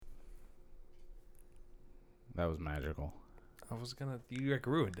That was magical. I was gonna. You like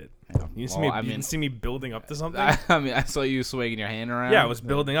ruined it. Yeah. You Well, didn't see me building up to something. I mean, I saw you swinging your hand around. Yeah, I was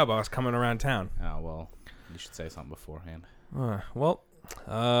building up. I was coming around town. Oh well, you should say something beforehand.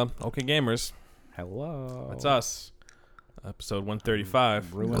 Okay, gamers. Hello. That's us. Episode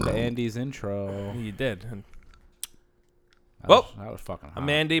 135. Ruined Andy's intro. You did. That was fucking hot. I'm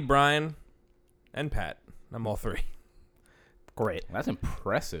Andy, Brian, and Pat. I'm all three. Great. That's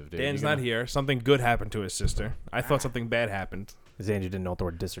impressive, dude. Dan's not here. Something good happened to his sister. I thought something bad happened. Because Andrew didn't know what the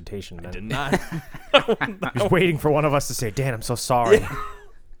word dissertation meant. I did not. He was waiting for one of us to say, Dan, I'm so sorry.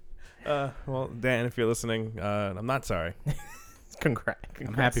 Well, Dan, if you're listening, I'm not sorry. Congrats.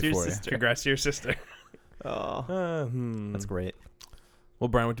 I'm happy to your for you. sister. Congrats to your sister. Oh, that's great. Well,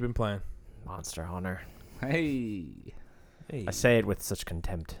 Brian, what you been playing? Monster Hunter. Hey. I say it with such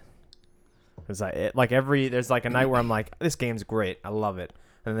contempt. Because there's like a night where I'm like, this game's great. I love it.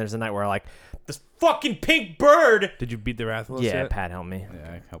 And then there's a night where I'm like, this fucking pink bird. Did you beat the Rathalos Yeah, yet? Pat helped me.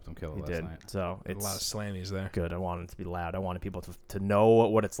 Yeah, I helped him kill it He last did. night. So A it's lot of slammies there. good. I wanted it to be loud. I wanted people to know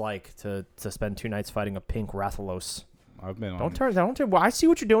what it's like to spend 2 nights fighting a pink Rathalos. I've been Don't turn. Well, I see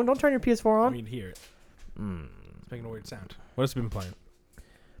what you're doing. Don't turn your PS4 I on. mean, hear it. It's making a weird sound. What else have you been playing?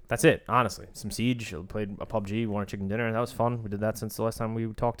 That's it, honestly. Some Siege, played a PUBG, won a chicken dinner. That was fun. We did that since the last time we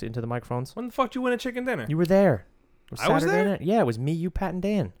talked into the microphones. When the fuck did you win a chicken dinner? You were there. It I was Saturday there? night. Yeah, it was me, you, Pat, and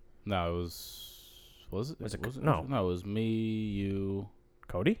Dan. No, it was. Was it? Was it? No, it was me, you.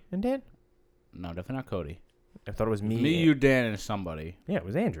 Cody and Dan? No, definitely not Cody. I thought it was me. Me, you, Dan, and somebody. Yeah, it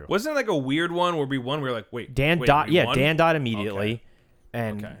was Andrew. Wasn't it like a weird one where we won? We were like, wait. Dan wait, died. we Yeah, won? Dan died immediately. Okay.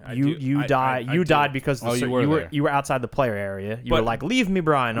 And Okay, I you do- you I- died. I You do. died because Oh, you were there. you were outside the player area. You But- were like, leave me,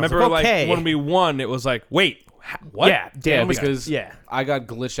 Brian. I was Remember, like, okay. like when we won, it was like, wait, what? Yeah, Dan Yeah, was because yeah. I got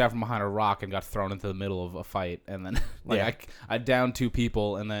glitched out from behind a rock and got thrown into the middle of a fight, and then I downed 2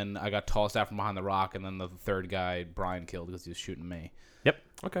 people, and then I got tossed out from behind the rock, and then the third guy Brian killed because he was shooting me. Yep.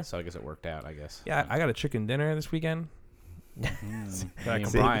 Okay. So I guess it worked out. I guess. Yeah, I got a chicken dinner this weekend. Me I and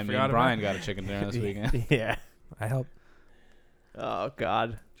completely Brian, forgot about got a chicken dinner this weekend. Yeah. I helped. Oh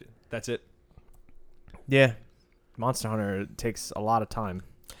God. That's it. Yeah. Monster Hunter takes a lot of time.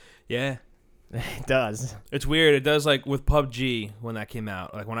 Yeah. It does. It's weird. It does like with PUBG when that came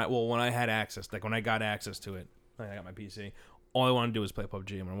out. Like when I had access, like when I got access to it, like I got my PC. All I wanted to do was play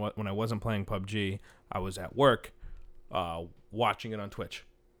PUBG. And when I wasn't playing PUBG, I was at work, watching it on Twitch.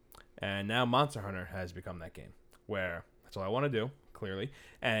 And now Monster Hunter has become that game where that's all I want to do, clearly.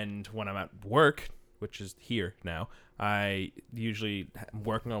 And when I'm at work, which is here now, I usually am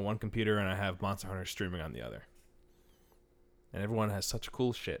working on one computer and I have Monster Hunter streaming on the other. And everyone has such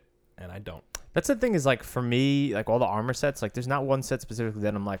cool shit, and I don't. That's the thing is like for me, like all the armor sets, like there's not one set specifically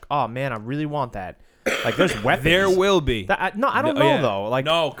that I'm like, oh man, I really want that. Like there's weapons. There will be. I don't know Yeah. though. Like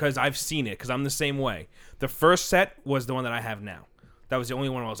no, because I've seen it. Because I'm the same way. The first set was the one that I have now. That was the only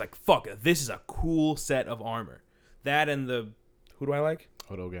one where I was like, "Fuck, this is a cool set of armor." That and the who do I like?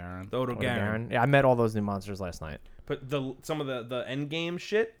 Odo Garen. The Odo Garen. Garen. Yeah, I met all those new monsters last night. But some of the end game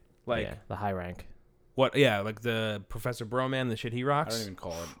shit, like Yeah, the high rank. what? Yeah, like the Professor Broman, the shit he I rocks. don't even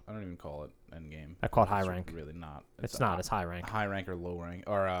call it endgame. I call it high It's rank. Really not. It's not. It's high rank. High rank or low rank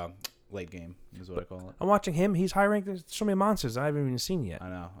or late game is what I call it. I'm watching him. He's high ranked. There's so many monsters I haven't even seen yet. I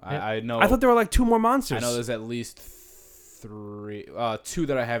know. Yeah. I know. I thought there were like 2 more monsters. I know there's at least 2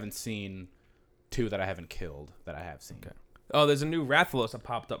 that I haven't seen, 2 that I haven't killed that I have seen. Okay. Oh, there's a new Rathalos that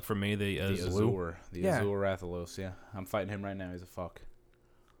popped up for me. The The Azul. Yeah. Azul Rathalos. Yeah, I'm fighting him right now. He's a fuck.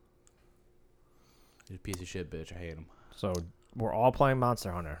 He's a piece of shit, bitch. I hate him. So we're all playing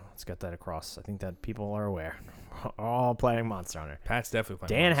Monster Hunter. Let's get that across. I think that people are aware. We're all playing Monster Hunter. Pat's definitely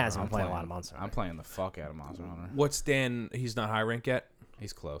playing. Dan Monster hasn't Hunter. been playing a lot of Monster I'm Hunter. playing the fuck out of Monster Hunter. What's Dan? He's not high rank yet.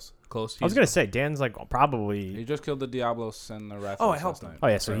 He's close. Close. I was gonna say Dan's like He probably. just killed the Diablos and the Rathalos. Oh, I helped last him. night. Oh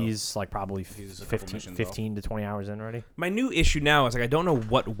yeah, so So he's like probably he's a couple 15, missions 15 to 20 hours in already. My new issue now is like I don't know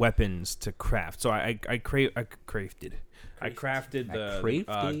what weapons to craft. So I crafted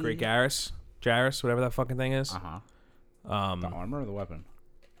the Great Jairus, whatever that fucking thing is. Uh huh. The armor or the weapon?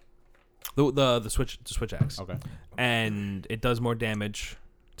 The switch axe. Okay. And it does more damage.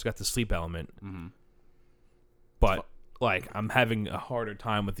 It's got the sleep element. Mm-hmm. But like I'm having a harder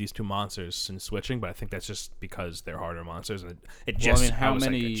time with these 2 monsters since switching, but I think that's just because they're harder monsters and it just how was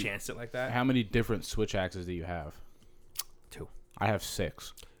many like a chance it like that. How many different switch axes do you have? 2. I have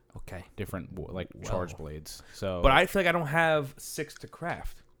 6 Okay. different charge blades. So, But I feel like I don't have 6 to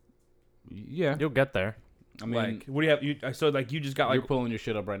craft. yeah, You'll get there. I mean, Like, what do you have? So like you just got you're like pulling your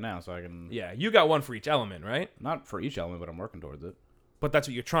shit up right now, so I can. yeah, you got one for each element, right? Not for each element, but I'm working towards it. But that's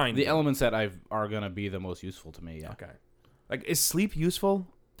what you're trying. The to do. elements that are gonna be the most useful to me. Yeah. Okay. Like, is sleep useful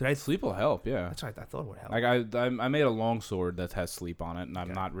Sleep will help, yeah. That's right. I thought it would help. Like I made a longsword that has sleep on it, and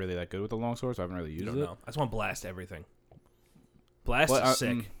I'm not really that good with the longsword, so I haven't really used You it. don't know. I just want blast everything. Blast But, is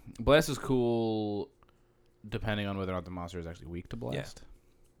sick. Blast is cool, depending on whether or not the monster is actually weak to blast.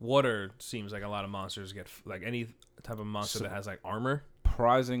 Water seems like a lot of monsters get like any type of monster that has like armor.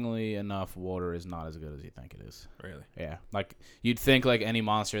 Surprisingly enough, water is not as good as you think it is. Really? Yeah, like you'd think like any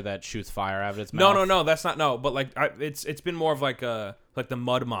monster that shoots fire out of its mouth. No, that's not But like, it's been more of like the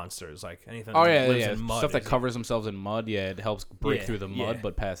mud monsters, like anything. Oh that yeah, lives yeah. in mud Stuff that is- covers themselves in mud. Yeah, it helps break Yeah, through the mud, yeah.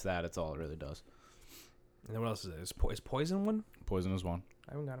 but past that, it's all it really does. And then what else is it? Is poison one? Poison is one.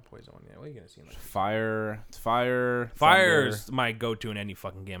 I haven't got a poison one yet. What are you gonna see? Fire. It's fire. Fire's thunder. my go-to in any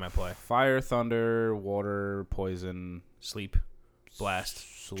fucking game I play. Fire, thunder, water, poison, Sleep,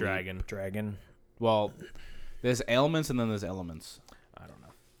 blast, sleep. dragon. Well, there's ailments and then there's elements. I don't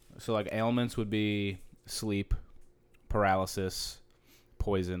know. So like ailments would be sleep, paralysis,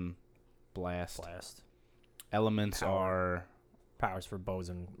 poison, blast. Elements are powers for bows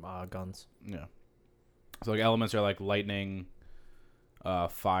and guns. yeah. So like elements are like lightning,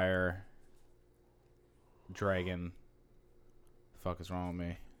 fire, dragon. Fuck is wrong with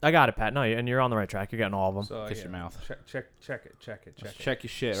me? I got it, Pat. No, and you're on the right track. You're getting all of them. So Kiss your mouth. Check it. Let's check your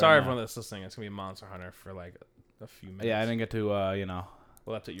shit. Sorry, right everyone now. that's listening. It's gonna be Monster Hunter for like a few minutes. Yeah, I didn't get to Well,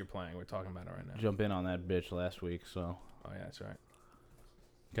 that's what you're playing. We're talking about it right now. jump in on that bitch last week. So Oh yeah, that's right.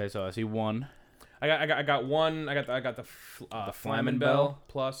 okay, so I see one. I got one. I got the The Flamin' Bell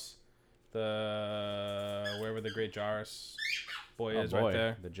plus the wherever the Great Jairus boy is right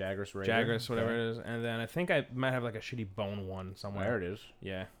there. the Jagras Raider. Jagras, whatever it is, and then I think I might have like a shitty bone one somewhere. There it is.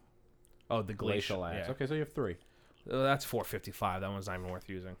 Yeah. Oh, the glacial Axe. Yeah. Okay, so you have 3. That's 455. That one's not even worth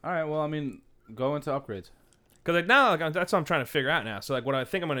using. All right. Well, I mean, go into upgrades. Cause like now, like that's what I'm trying to figure out now. So like, what I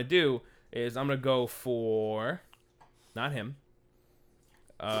think I'm gonna do is I'm gonna go for, not him.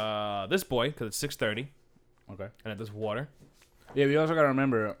 This boy, cause it's 630, Okay. and it does water. Yeah, but you also got to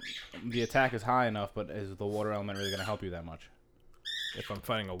remember the attack is high enough, but is the water element really going to help you that much? If I'm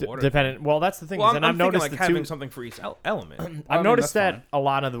fighting a water. Dependent. Well, that's the thing. Well, is, I'm and I've thinking noticed like the having two. something for each element. I've mean, noticed that's that fine. a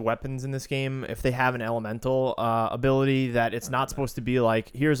lot of the weapons in this game, if they have an elemental ability, that it's not supposed to be like,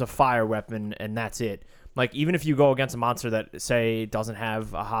 here's a fire weapon and that's it. Like, even if you go against a monster that, say, doesn't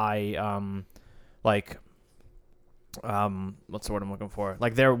have a high, what's the word I'm looking for?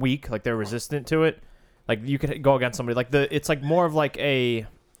 Like, they're weak, like, they're resistant to it. Like, you could go against somebody. Like, it's like more of like a,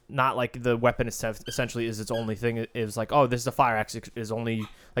 not like the weapon itself essentially is its only thing. It is like, oh, this is a fire axe is only,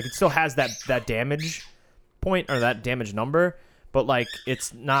 like, it still has that damage point or that damage number, but like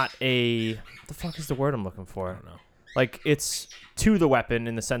it's not a, what the fuck is the word I'm looking for? I don't know. Like, it's to the weapon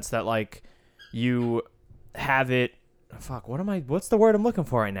in the sense that like you have it, what's the word I'm looking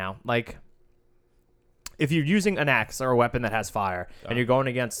for right now? Like, if you're using an axe or a weapon that has fire and you're going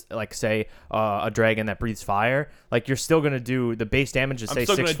against, like, say, a dragon that breathes fire, like, you're still going to do the base damage is, say, I'm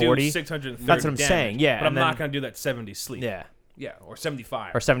still gonna 640. do 630. That's what I'm damage, saying, yeah, but I'm and not then- gonna do that 70 sleep. Yeah. Yeah, or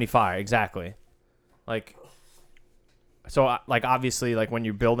 75. Or 75, exactly. Like, so, like, obviously, like, when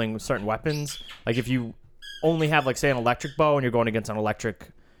you're building certain weapons, like, if you only have, like, say, an electric bow and you're going against an electric,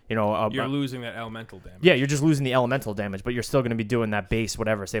 You're losing that elemental damage. yeah, you're just losing the elemental damage, but you're still going to be doing that base,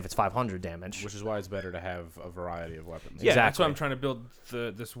 whatever, say if it's 500 damage. Which is why it's better to have a variety of weapons. Yeah, that's Exactly. why I'm trying to build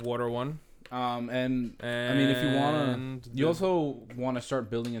this water one. And I mean, if you wanna, And you also want to start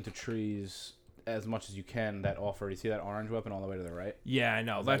building into trees as much as you can that offer. You see that orange weapon all the way to the right? Yeah, I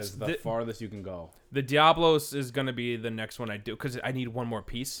know. That That's is the farthest you can go. the Diablos is gonna be the next one I do because I need one more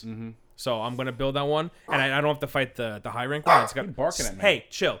piece. Mm-hmm. So I'm gonna build that one, and I don't have to fight the high rank one. It's got You're barking at me. Hey,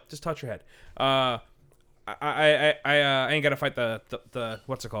 chill. Just touch your head. I ain't gotta fight the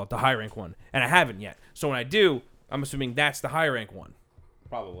what's it called, the high rank one, and I haven't yet. So when I do, I'm assuming that's the high rank one.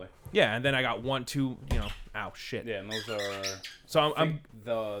 Probably. Yeah, and then I got 1, 2. Ow, shit. Yeah, and those are. So I I'm think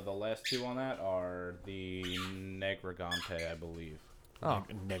the last two on that are the Negrigante, I believe. oh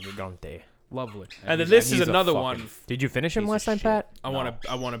Negligente. lovely. And And then he's- this and is he's a another fucking one Did you finish him Piece of last time, shit. Pat?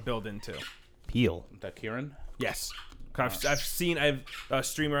 I want to build into. Peel. The Kieran. Yes, I've seen a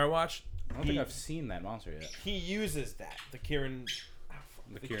streamer I watched. I don't think I've seen that monster yet. He uses that the Kieran.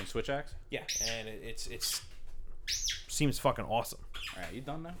 The Kieran Switch Axe. Yeah, and it's seems fucking awesome. All right, you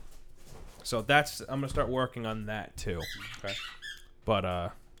done now? So I'm gonna start working on that too. Okay. But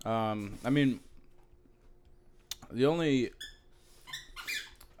I mean,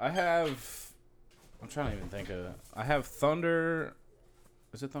 I'm trying to even think of. I have thunder.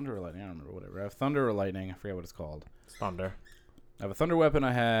 Is it thunder or lightning? I don't remember. Whatever. I have thunder or lightning. I forget what it's called. Thunder. I have a thunder weapon.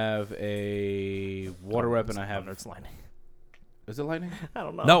 I have a water weapon. I have. Thunder, it's lightning. Is it lightning? I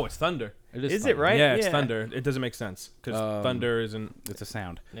don't know. No, it's thunder. It Is it thunder. right? Yeah, it's Yeah. thunder. It doesn't make sense because thunder isn't. It's a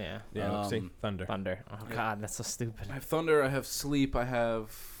sound. Yeah. Yeah, see, thunder. Thunder. Oh God, that's so stupid. I have thunder. I have sleep. I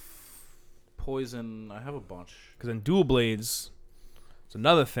have poison. I have a bunch. Because in dual blades, it's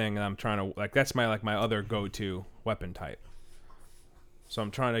another thing that I'm trying to like. That's my other go-to weapon type. So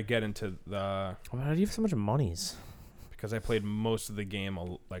I'm trying to get into the Why do you have so much monies? because I played most of the game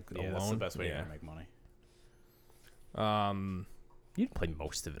alone. That's the best way to make money. You didn't play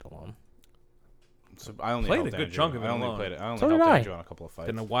most of it alone. So I only Played helped a good Andrew. chunk of it I only alone. played it. I only So helped did I. Andrew on a couple of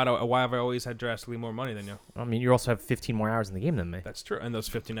fights. Then why have I always had drastically more money than you? I mean, you also have 15 more hours in the game than me. That's true. And those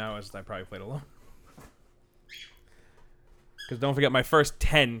 15 hours I probably played alone. Because don't forget, my first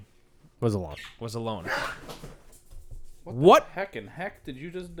 10 Was alone. was alone. What the heck did you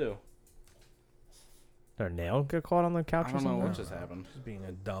just do? Did a nail get caught on the couch I or don't know something? what just happened. Just being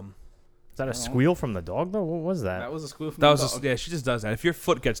a dumb. Is that a squeal from the dog though? What was that? That was a squeal from That the was dog. just, yeah. She just does that. If your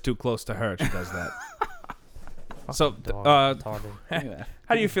foot gets too close to her, she does that. So, Dog, retarded. Look at that.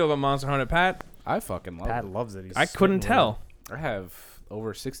 how do you feel about Monster Hunter, Pat? I fucking love Pat it. loves it. He's I couldn't sitting with tell. I have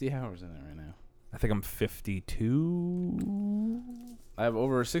over 60 hours in it right now. I think I'm 52. I have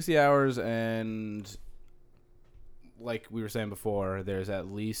over 60 hours, and like we were saying before, there's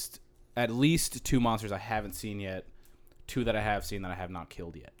at least 2 monsters I haven't seen yet, 2 that I have seen that I have not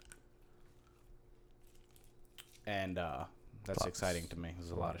killed yet. And that's exciting to me.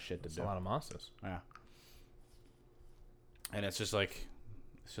 There's a lot of shit to It's do. a lot of monsters. Yeah. And it's just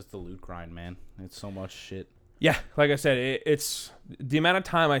the loot grind, man. It's so much shit. Yeah, like I said, it's the amount of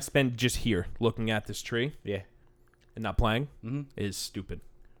time I spend just here looking at this tree Yeah. and not playing Mm-hmm. is stupid.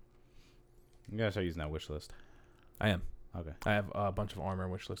 You gotta start using that wish list. I am. Okay. I have a bunch of armor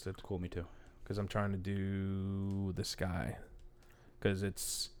wish listed Cool, me too. because I'm trying to do this guy because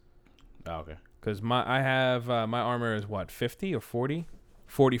it's Oh, okay. because my armor is what 50 or 40,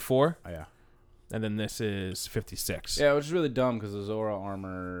 44, Oh, yeah. and then this is 56. Yeah, which is really dumb because the Zora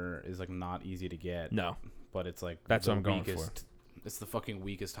armor is like not easy to get. No, But it's like That's the what I'm going weakest, It's the fucking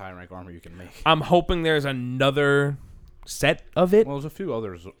weakest high rank armor you can make. I'm hoping there's another set of it Well, there's a few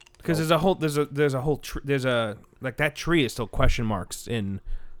others. because there's a whole like that tree is still question marks in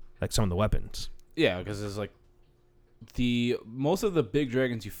like some of the weapons. Yeah, because there's like most of the big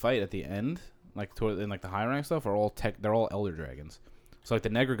dragons you fight at the end, like in like the high rank stuff, are all they're all elder dragons. So like the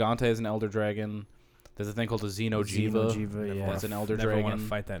Negrigante is an elder dragon. There's a thing called the Xeno'jiva. Xeno'jiva, yeah. That's an elder Never dragon. want to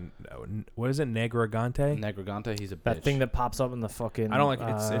fight that. What is it, Negrigante? Negrigante, he's a bitch. That thing that pops up in the fucking. I don't like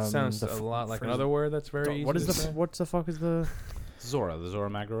it. It sounds the a lot like frizz- another word that's very easy What is to the say. what's the fuck is the? Zora, the Zora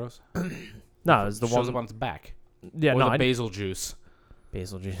Magdaros. No, it's the shows one. up on its back. Yeah, or no, the I, basil juice.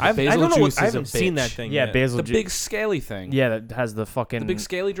 basil juice. I Basil don't know. juice I is a haven't seen that bitch. thing. Yeah, yet. basil The juice. big scaly thing. Yeah, that has the fucking. The big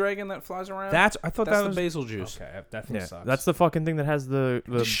scaly dragon that flies around. That's. I thought That's that the was basil juice. Okay, that thing Yeah, sucks. that's the fucking thing that has the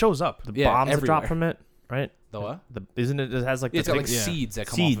it just shows up. the Yeah, bombs that drop everywhere. from it, right? The what? Isn't it? It has like Yeah, the it's got like thing- seeds that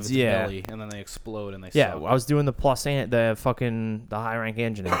come off Seeds, of its yeah. belly, and then they explode and they Yeah, suck. I was doing the the high rank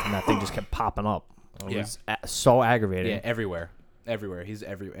engine, and that thing just kept popping up. It Yeah. was so aggravating. Yeah, everywhere. He's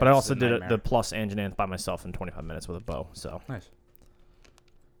everywhere. But I It's also a did nightmare. the plus engine by myself in 25 minutes with a bow. So Nice.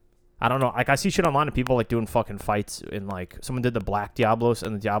 I don't know. Like I see shit online of people like doing fucking fights in like someone did the black Diablos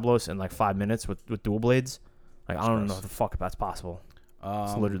and the Diablos in like 5 minutes with dual blades. Like I don't know gross. how the fuck that's possible.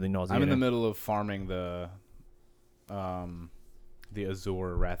 It's literally nauseating. I'm in the middle of farming the Azure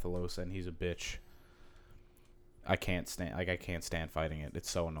Rathalos, and he's a bitch. I can't stand fighting it. It's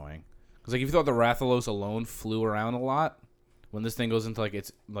so annoying. Because like if you thought the Rathalos alone flew around a lot, when this thing goes into like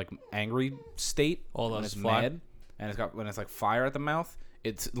its like angry state, All when those it's fly- mad, and when it's like fire at the mouth,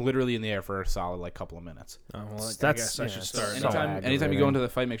 it's literally in the air for a solid like couple of minutes. Oh, well, I That's- guess I yeah, should it's start. so Anytime you aggravating. go into the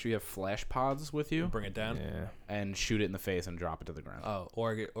fight, make sure you have flash pods with you Bring it down. Yeah, and shoot it in the face and drop it to the ground. Oh,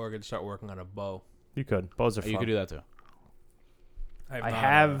 or get start working on a bow. you could. Bows are fun. You could do that too.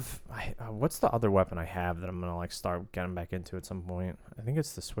 What's the other weapon I have that I'm gonna like start getting back into at some point? I think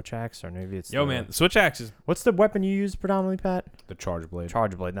it's the switch axe, or maybe it's Yo, the- man, the switch axe is. What's the weapon you use predominantly, Pat? The charge blade.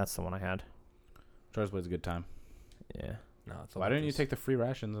 Charge blade. That's the one I had. Charge blade's a good time. Yeah. No, it's Why didn't you take the free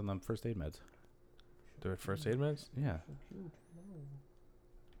rations and the first aid meds? the first aid meds? Yeah.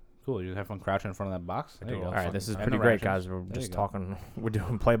 Cool. You have fun crouching in front of that box. I There you do go. all All right, this is And pretty the great, rations. guys. We're There just you go. talking. We're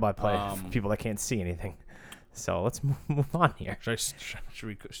doing play-by-play for people that can't see anything. So let's move on here. Should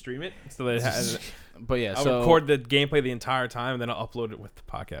we stream it so that it has? But yeah, I'll so record the gameplay the entire time, and then I'll upload it with the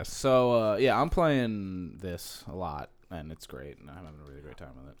podcast. So yeah, I'm playing this a lot, and it's great, and I'm having a really great time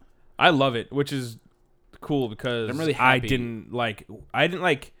with it. I love it, which is cool because I'm really I happy. didn't like.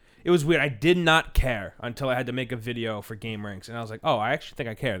 It was weird. I did not care until I had to make a video for Game Ranks, and I was like, "Oh, I actually think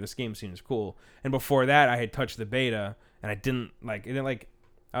I care. This game seems cool." And before that, I had touched the beta, and I didn't like it. Didn't like.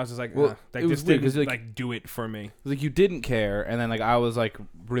 I was just like, Well, like it was this weird didn't 'cause, like- like do it for me. Like you didn't care, and then like I was like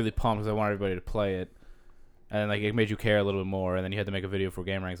really pumped because I wanted everybody to play it, and like it made you care a little bit more, and then you had to make a video for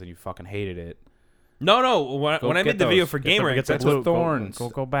Game Ranks and you fucking hated it. No. When I get made the video those. for Get Game them- Ranks, get that's the what. blue thorns.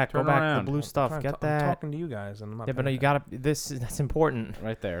 Go back. Turn Go back. around. The blue stuff. I'm Get I'm that. talking to you guys, and I'm not Yeah, but no, paying you gotta. That's important.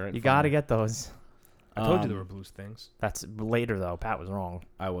 Right there. You gotta get those. I told you there were blue things. That's later though. Pat was wrong.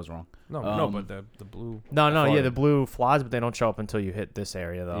 I was wrong. No, but the blue. No, yeah, Farted. the blue flies, but they don't show up until you hit this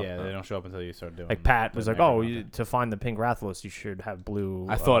area though. Yeah, they don't show up until you start doing. Like Pat the was like, macro "Oh, content. to find the pink Rathalos, you should have blue."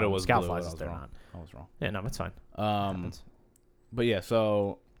 I thought it was scout blue, flies. but I was They're wrong. not. I was wrong. Yeah, no, it's fine. Um, but yeah,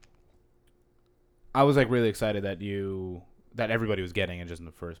 so I was like really excited that everybody was getting it just in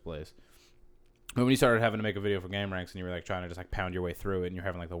the first place. But when you started having to make a video for Game Ranks and you were like trying to just like pound your way through it and you're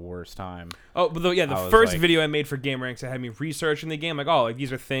having like the worst time. Oh, but the I was first like- video I made for Game Ranks, I had me researching the game. Like, oh, like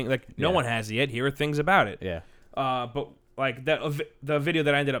these are things like no Yeah. one has it yet. Here are things about it. Yeah. But like the video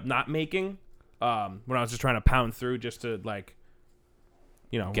that I ended up not making, when I was just trying to pound through just to like,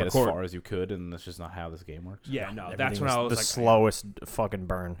 Get record. as far as you could, and that's just not how this game works. Yeah, no, that's Everything when I was the like, slowest fucking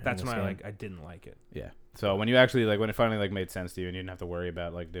burn. that's in when this I game. like I didn't like it. Yeah. So when you actually like when it finally like made sense to you and you didn't have to worry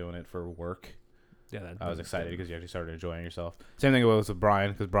about like doing it for work, Yeah, I was excited because you actually started enjoying yourself. Same thing was with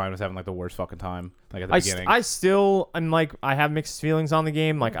Brian because Brian was having like the worst fucking time like at the beginning. I'm like, I have mixed feelings on the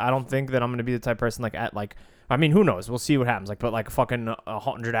game. Like, I don't think that I'm gonna be the type of person like at like. I mean, who knows? We'll see what happens. Like, but like fucking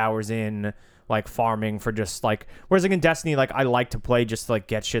 100 hours in, like farming for just like. Whereas like in Destiny, like I like to play just to like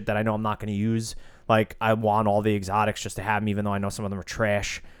get shit that I know I'm not gonna use. Like I want all the exotics just to have them, even though I know some of them are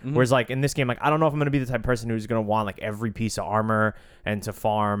trash. Mm-hmm. Whereas like in this game, like I don't know if I'm gonna be the type of person who's gonna want like every piece of armor and to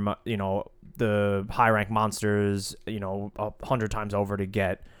farm, the high rank monsters, 100 times over to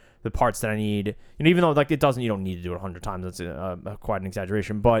get the parts that I need. And even though like you don't need to do it 100 times. That's quite an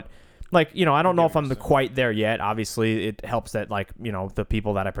exaggeration, but. Like, I don't know if I'm quite there yet. Obviously, it helps that, like, the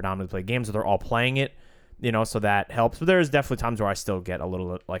people that I predominantly play games with are all playing it, so that helps. But there's definitely times where I still get a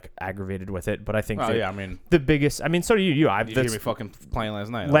little, like, aggravated with it. But I think Oh yeah, I mean, the biggest... I mean, so do you. you hear me fucking playing last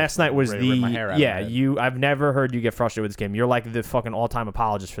night. Last night was ready to rip my hair out of my head. I've never heard you get frustrated with this game. You're like the fucking all-time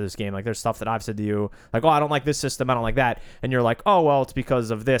apologist for this game. Like, there's stuff that I've said to you, like, oh, I don't like this system, I don't like that, and you're like, oh, well, it's because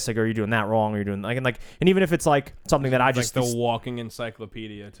of this. Like, are you doing that wrong? Or you're doing and even if it's like something that I Like just the walking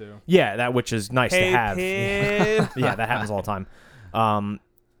encyclopedia too. yeah, that which is nice to have. Pip. Yeah, that happens all the time.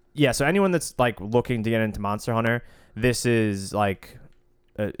 Yeah, so anyone that's like looking to get into Monster Hunter, this is like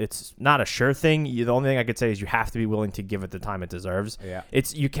it's not a sure thing. The only thing I could say is you have to be willing to give it the time it deserves. Yeah.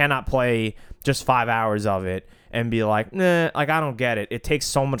 You cannot play just 5 hours of it and be like, nah, like I don't get it. It takes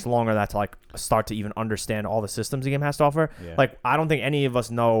so much longer that to like start to even understand all the systems the game has to offer. Yeah. Like I don't think any of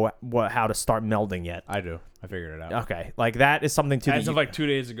us know how to start melding yet. I do. I figured it out. Okay, like that is something to As of like 2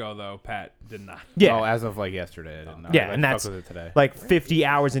 days ago, though, Pat did not. yeah. Oh, as of like yesterday, I didn't know. Yeah, I and fucked that's with it today. like 50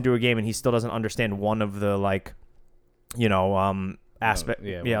 hours into a game and he still doesn't understand one of the like aspect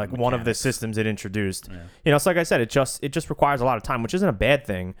yeah, like one of the mechanics. systems it introduced. Yeah. So like I said, it just requires a lot of time, which isn't a bad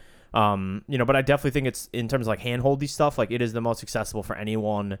thing. But I definitely think it's in terms of like handholdy stuff, like it is the most accessible for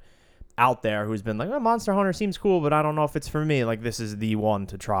anyone out there who's been like, oh, Monster Hunter seems cool, but I don't know if it's for me. Like this is the one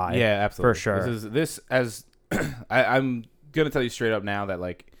to try. Yeah, absolutely. For sure. This as I'm gonna tell you straight up now that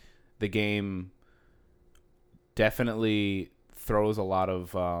like the game definitely throws a lot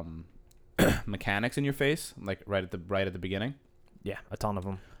of mechanics in your face, like right at the beginning. Yeah, a ton of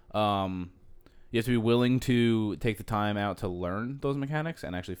them. You have to be willing to take the time out to learn those mechanics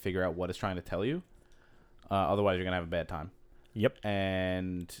and actually figure out what it's trying to tell you. Otherwise, you're gonna have a bad time. Yep.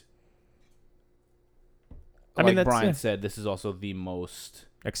 And I mean, like that's- Brian yeah. said, this is also the most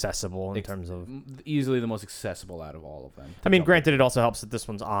Accessible in terms of. easily the most accessible out of all of them. I mean, granted, it also helps that this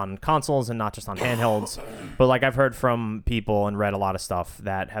one's on consoles and not just on handhelds. But like I've heard from people and read a lot of stuff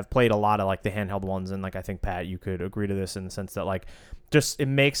that have played a lot of like the handheld ones, and like I think Pat, you could agree to this in the sense that like just it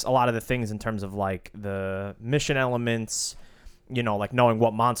makes a lot of the things in terms of like the mission elements, like knowing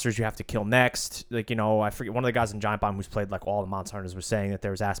what monsters you have to kill next. Like I forget, one of the guys in Giant Bomb who's played like all the Monster Hunters was saying that there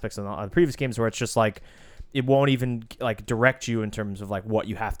was aspects on the previous games where it's just like it won't even like direct you in terms of like what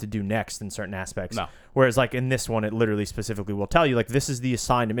you have to do next in certain aspects. No. Whereas like in this one, it literally specifically will tell you like this is the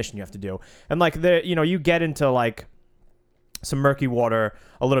assigned mission you have to do. And like you get into like some murky water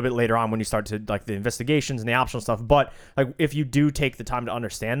a little bit later on when you start to like the investigations and the optional stuff. But like if you do take the time to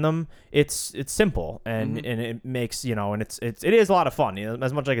understand them, it's simple and it makes and it is a lot of fun.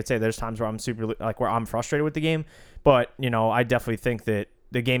 As much as I could say, there's times where I'm super like where I'm frustrated with the game, but I definitely think that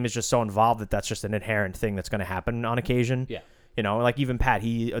the game is just so involved that that's just an inherent thing that's going to happen on occasion. Yeah. Like even Pat,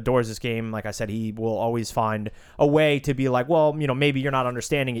 he adores this game. Like I said, he will always find a way to be like, well, maybe you're not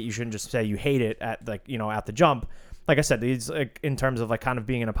understanding it. You shouldn't just say you hate it at like, at the jump. like I said, he's like in terms of like kind of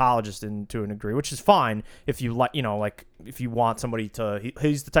being an apologist to a degree, which is fine if you like, like if you want somebody to,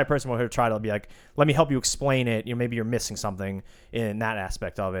 he's the type of person who'll try to be like, let me help you explain it. Maybe you're missing something in that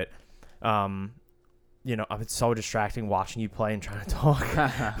aspect of it. It's so distracting watching you play and trying to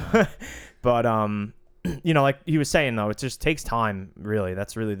talk. But like he was saying though, it just takes time. Really,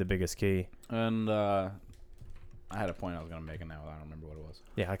 that's really the biggest key. And I had a point I was gonna make, and now I don't remember what it was.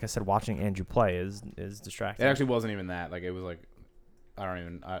 Yeah, like I said, watching Andrew play is distracting. It actually wasn't even that. Like it was like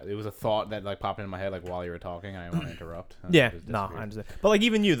it was a thought that like popped into my head like while you were talking, and I didn't want to interrupt. Yeah, no, I understand. But like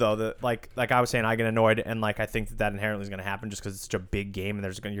even you though, like I was saying, I get annoyed, and like I think that inherently is going to happen just because it's such a big game, and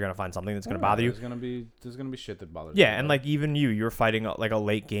you're going to find something that's going to bother you. There's gonna be shit that bothers. Yeah, you, and like even you were fighting like a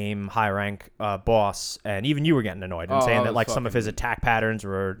late game high rank boss, and even you were getting annoyed and saying that like some of his attack patterns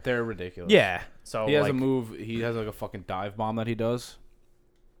were they're ridiculous. Yeah, so he has a move. He has like a fucking dive bomb that he does,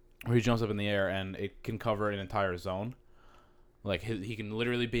 where he jumps up in the air and it can cover an entire zone. Like he can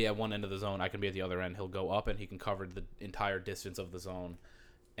literally be at one end of the zone, I can be at the other end. He'll go up and he can cover the entire distance of the zone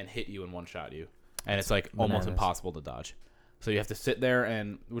and hit you and one shot you. And it's like almost impossible to dodge. So you have to sit there,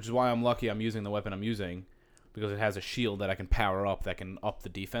 and which is why I'm lucky I'm using the weapon I'm using, because it has a shield that I can power up that can up the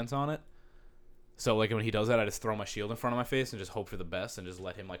defense on it. So like when he does that, I just throw my shield in front of my face and just hope for the best and just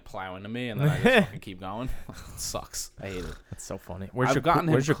let him like plow into me, and then I just fucking keep going. It sucks. I hate it. That's so funny. Where's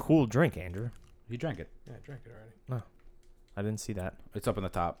your cool drink, Andrew? He drank it. Yeah, I drank it already. No. I didn't see that. It's up in the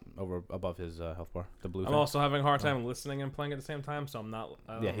top, above his health bar. The blue. I'm also having a hard time listening and playing at the same time, so I'm not.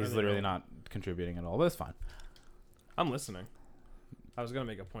 Yeah, he's literally not contributing at all, but it's fine. I'm listening. I was gonna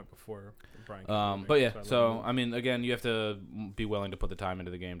make a point before Brian. But yeah, so I mean, again, you have to be willing to put the time into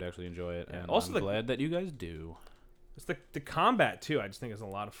the game to actually enjoy it, and also I'm glad that you guys do. It's the combat too. I just think it's a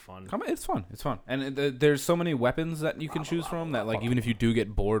lot of fun. It's fun. It's fun, and there's so many weapons that you can choose from that, like, even if you do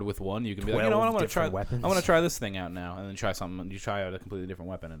get bored with one, you can be like, you know what, I want to try this thing out now, and then try something. You try out a completely different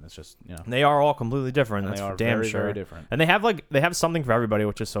weapon, and it's just they are all completely different. That's for damn sure. Very different. And they have something for everybody,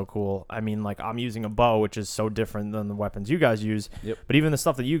 which is so cool. I mean, like I'm using a bow, which is so different than the weapons you guys use. Yep. But even the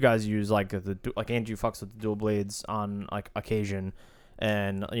stuff that you guys use, like Andrew fucks with the dual blades on like occasion,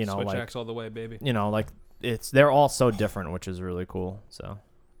 and Switch like axe all the way, baby. Like. They're all so different, which is really cool. So,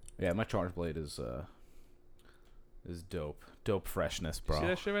 yeah, my charge blade is dope freshness, bro. See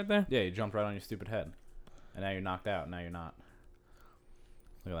that shit right there? Yeah, you jumped right on your stupid head, and now you're knocked out. Now you're not.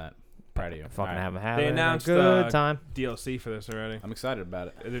 Look at that. Proud of you. Fucking have a They announced good time. DLC for this already. I'm excited about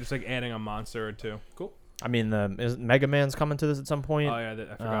it. They're just like adding a monster or two. Cool. I mean, Mega Man's coming to this at some point. Oh yeah,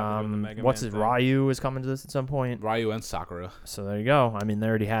 I forgot. The Mega Man what's his thing. Ryu is coming to this at some point. Ryu and Sakura. So there you go. I mean, they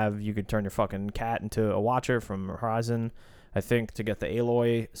already have. You could turn your fucking cat into a Watcher from Horizon. I think to get the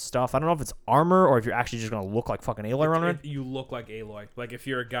Aloy stuff. I don't know if it's armor or if you're actually just gonna look like fucking Aloy runner. You look like Aloy. Like if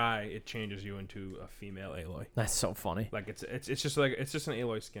you're a guy, it changes you into a female Aloy. That's so funny. Like it's just an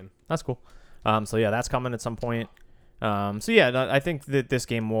Aloy skin. That's cool. So yeah, that's coming at some point. So yeah, I think that this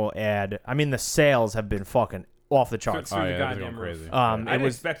game will add. I mean, the sales have been fucking off the charts. Through the goddamn crazy. I didn't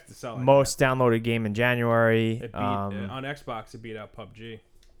was expect it to sell like most downloaded game in January. It beat, on Xbox, it beat out PUBG.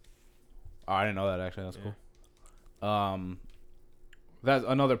 Oh, I didn't know that actually. That's cool. That's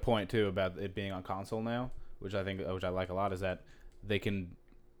another point too about it being on console now, which I like a lot, is that they can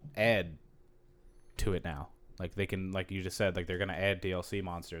add to it now. Like they can, like you just said, like they're gonna add DLC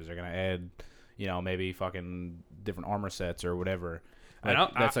monsters. They're gonna add, maybe fucking different armor sets or whatever. Like,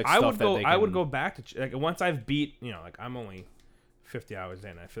 that's like I stuff I would go back to like once I've beat, like I'm only 50 hours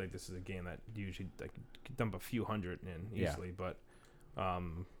in. I feel like this is a game that usually like could dump a few hundred in easily, but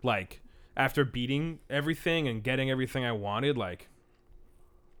like after beating everything and getting everything I wanted, like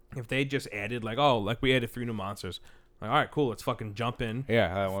if they just added like we added 3 new monsters, like all right, cool, let's fucking jump in.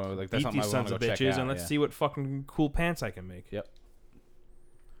 Yeah, like that's beat these sons of bitches and let's see what fucking cool pants I can make. Yep.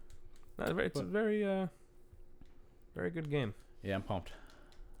 It's a very very good game. Yeah, I'm pumped.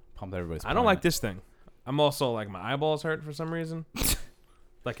 Everybody's. I don't like this thing. I'm also like my eyeballs hurt for some reason.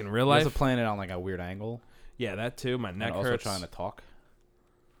 Like in real life. Also playing it on like a weird angle. Yeah, that too. My neck and also hurts. trying to talk.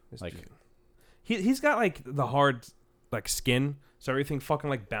 Like he's got like the hard like skin, so everything fucking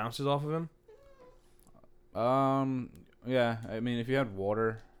like bounces off of him. Yeah. I mean, if you had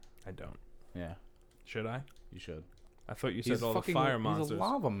water, I don't. Yeah. Should I? You should. I thought you said all the fire monsters. He's a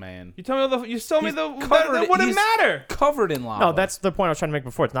lava man. You told me covered that wouldn't matter. Covered in lava. No, that's the point I was trying to make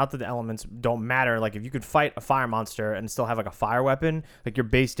before. It's not that the elements don't matter. Like if you could fight a fire monster and still have like a fire weapon, like your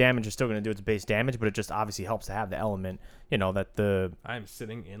base damage is still going to do its base damage, but it just obviously helps to have the element. That the. I'm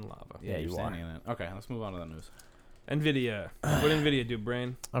sitting in lava. Yeah, you're standing in it. Okay, let's move on to the news. NVIDIA. What NVIDIA do,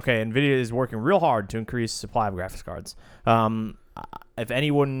 Brain? Okay, NVIDIA is working real hard to increase supply of graphics cards. if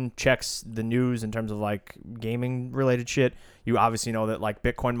anyone checks the news in terms of like gaming related shit, you obviously know that like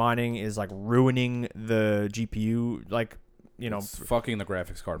Bitcoin mining is like ruining the GPU, like, you know, It's fucking the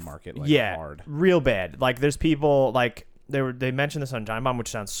graphics card market like hard. real bad. Like there's people like they mentioned this on Giant Bomb, which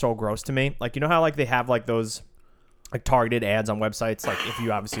sounds so gross to me. Like, you know how like they have like those like targeted ads on websites, like if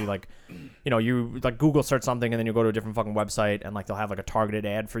you obviously like, you know, you like Google search something and then you go to a different fucking website and like they'll have like a targeted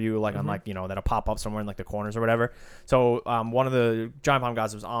ad for you, like on like, you know, that'll pop up somewhere in like the corners or whatever. So one of the Giant Bomb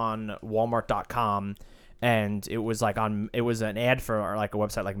guys was on Walmart.com, and it was like it was an ad for like a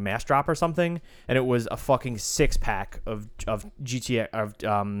website like Massdrop or something, and it was a fucking 6-pack of GTX of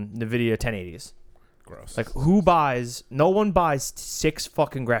NVIDIA 1080s. Gross. Like, who buys? No one buys 6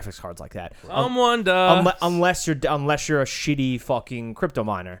 fucking graphics cards like that. Someone does. Unless you're a shitty fucking crypto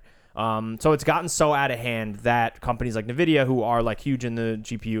miner. So it's gotten so out of hand that companies like Nvidia, who are like huge in the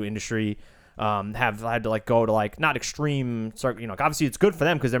GPU industry, have had to like go to like not extreme, you know, obviously it's good for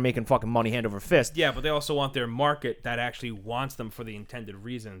them because they're making fucking money hand over fist. Yeah, but they also want their market that actually wants them for the intended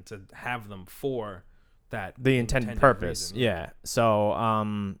reason to have them for that. The intended purpose. reason. Yeah.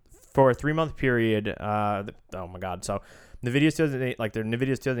 So for a 3-month period, oh my god. So Nvidia's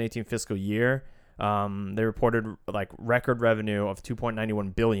 2018 fiscal year, they reported like record revenue of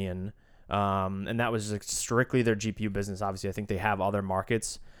 $2.91 billion, and that was like strictly their GPU business. Obviously, I think they have other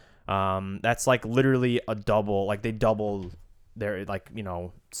markets. That's like literally a double. Like they doubled their like, you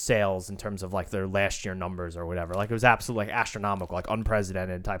know, sales in terms of like their last year numbers or whatever. Like it was absolutely like astronomical, like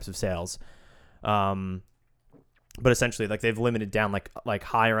unprecedented types of sales. But essentially, like they've limited down like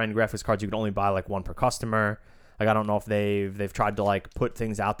higher end graphics cards. You can only buy like one per customer. Like I don't know if they've tried to like put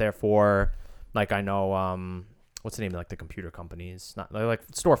things out there for, like, I know what's the name of like the computer companies? Not like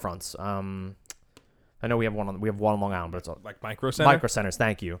storefronts. I know we have one on Long Island, but it's Like Micro Center? Micro Centers.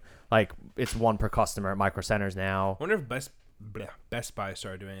 Thank you. Like it's one per customer at Micro Centers now. I wonder if Best Buy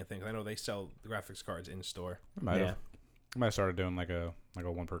started doing anything. 'Cause I know they sell the graphics cards in store. Might have started doing like a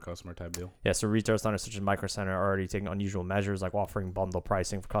one per customer type deal. Yeah, so retail centers such as Micro Center are already taking unusual measures, like offering bundle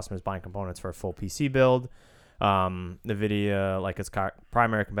pricing for customers buying components for a full PC build. NVIDIA, like its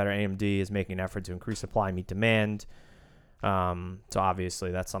primary competitor AMD, is making an effort to increase supply and meet demand. So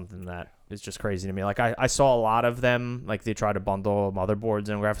obviously that's something that is just crazy to me. Like I saw a lot of them, like they try to bundle motherboards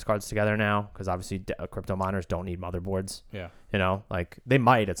and graphics cards together now, because obviously crypto miners don't need motherboards. Yeah. You know, like they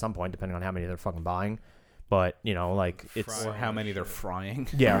might at some point, depending on how many they're fucking buying. But, you know, like it's... Or how many they're frying.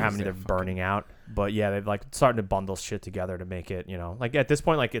 Yeah, or how many they're burning out. But yeah, they've like starting to bundle shit together to make it, you know, like at this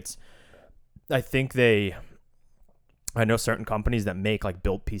point, like it's... I think I know certain companies that make like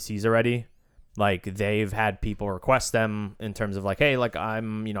built PCs already. Like they've had people request them in terms of like, hey, like I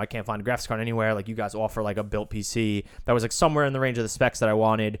can't find a graphics card anywhere. Like you guys offer like a built PC that was like somewhere in the range of the specs that I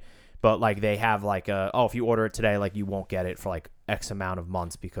wanted. But like they have like if you order it today, like you won't get it for like X amount of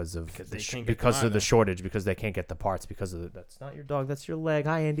months because of the shortage, because they can't get the parts because of that's not your dog, that's your leg.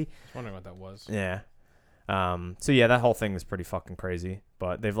 Hi, Andy. I was wondering what that was. Yeah. So yeah, that whole thing is pretty fucking crazy.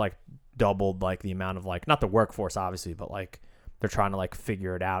 But they've like doubled like the amount of like, not the workforce obviously, but like they're trying to like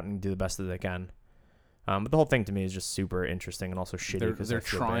figure it out and do the best that they can. But the whole thing to me is just super interesting and also shitty. They're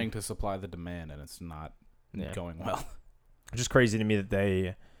trying to supply the demand and it's not going well. It's just crazy to me that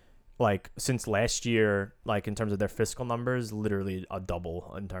they, like, since last year, like in terms of their fiscal numbers, literally a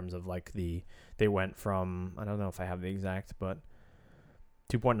double in terms of like they went from, I don't know if I have the exact, but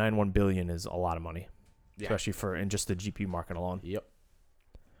 2.91 billion is a lot of money, especially in just the GPU market alone. Yep.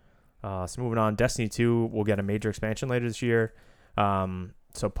 So moving on, Destiny 2 will get a major expansion later this year.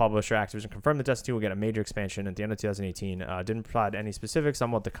 So publisher Activision confirmed that Destiny 2 will get a major expansion at the end of 2018. Didn't provide any specifics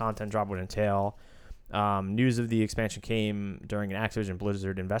on what the content drop would entail. News of the expansion came during an Activision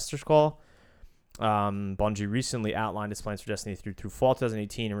Blizzard investors call. Bungie recently outlined its plans for Destiny 3 through fall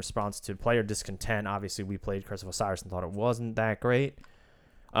 2018 in response to player discontent. Obviously, we played Curse of Osiris and thought it wasn't that great.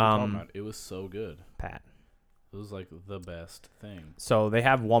 It was so good. Pat. It was like the best thing. So they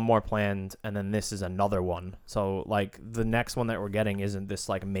have one more planned, and then this is another one. So like the next one that we're getting isn't this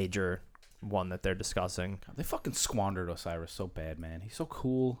like major one that they're discussing. God, they fucking squandered Osiris so bad, man. He's so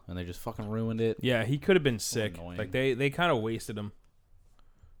cool, and they just fucking ruined it. Yeah, he could have been sick. Annoying. Like they kind of wasted him.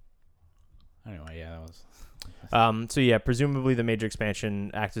 Anyway, yeah, that was. So yeah, presumably the major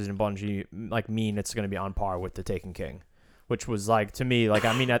expansion, Activision and Bungie like mean it's going to be on par with the Taken King, which was like, to me, like,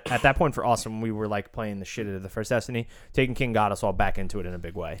 I mean, at that point for us when we were like playing the shit out of the first Destiny, Taken King got us all back into it in a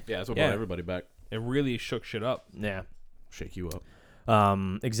big way. Yeah, that's what brought everybody back. It really shook shit up. Yeah, shake you up.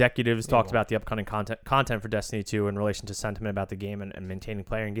 Executives talked about the upcoming content for Destiny 2 in relation to sentiment about the game and maintaining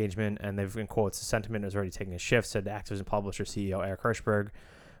player engagement, and they've, in quotes, the sentiment is already taking a shift, said Activision publisher CEO Eric Hirschberg.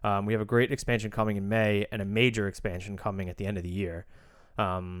 We have a great expansion coming in May and a major expansion coming at the end of the year.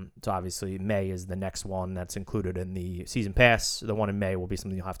 So obviously May is the next one that's included in the season pass. The one in May will be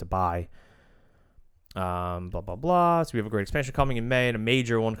something you'll have to buy. Blah, blah, blah. So we have a great expansion coming in May and a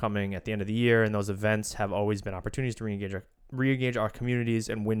major one coming at the end of the year. And those events have always been opportunities to re-engage our communities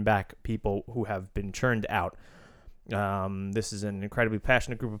and win back people who have been churned out. This is an incredibly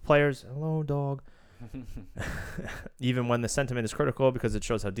passionate group of players. Hello, dog. Even when the sentiment is critical because it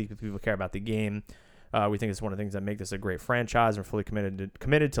shows how deeply people care about the game. We think it's one of the things that make this a great franchise. We're fully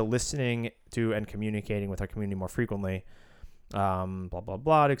committed to listening to and communicating with our community more frequently. Blah, blah,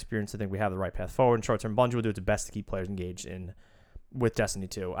 blah. To experience, I think we have the right path forward. In short term, Bungie will do its best to keep players engaged with Destiny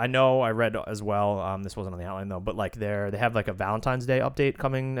 2. I know I read as well, this wasn't on the outline though, but like they have like a Valentine's Day update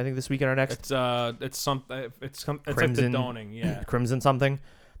coming, I think this weekend or next. It's Crimson, like the Dawning, yeah. Crimson something.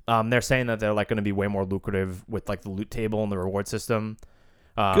 They're saying that they're like going to be way more lucrative with like the loot table and the reward system.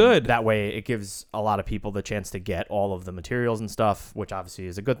 Good. That way it gives a lot of people the chance to get all of the materials and stuff, which obviously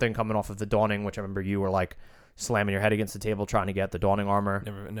is a good thing coming off of the Dawning, which I remember you were like slamming your head against the table trying to get the Dawning armor.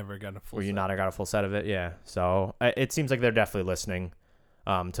 Never got a full Were you set. not? I got a full set of it. Yeah. So it seems like they're definitely listening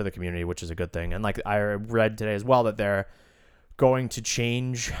to the community, which is a good thing. And like I read today as well that they're going to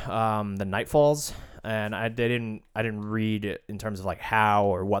change the Nightfalls, and I didn't read it in terms of like how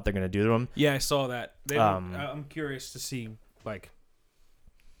or what they're going to do to them. Yeah, I saw that. I'm curious to see like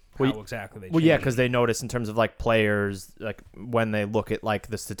how exactly they change. Well, yeah, because they notice in terms of like players, like when they look at like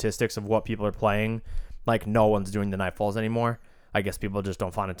the statistics of what people are playing, like no one's doing the Nightfalls anymore. I guess people just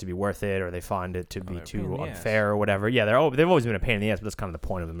don't find it to be worth it, or they find it to be too unfair or whatever. Yeah, they've always been a pain in the ass, but that's kind of the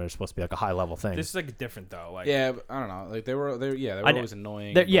point of them. They're supposed to be like a high level thing. This is like different though. Like Yeah, but I don't know. Like they were always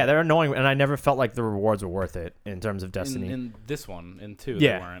annoying. They're annoying, and I never felt like the rewards were worth it in terms of Destiny. In this one, in 2,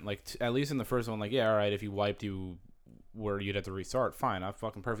 Yeah. they weren't. Like at least in the first one, like yeah, all right, if you wiped where you'd have to restart, fine. I'm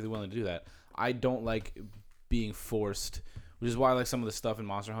fucking perfectly willing to do that. I don't like being forced, which is why I like some of the stuff in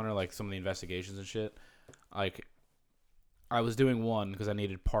Monster Hunter, like some of the investigations and shit. Like I was doing one because I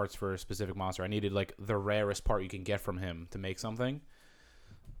needed parts for a specific monster. I needed like the rarest part you can get from him to make something.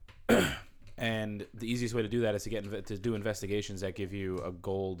 And the easiest way to do that is to do investigations that give you a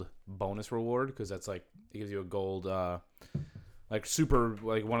gold bonus reward, because that's like it gives you a gold like super,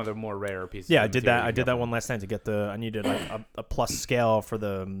 like one of the more rare pieces. Yeah, of I did material that. you I can did get that from one last time to get I needed like a plus scale for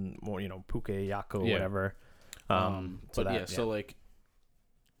the Puke Yaku Yeah. whatever. So like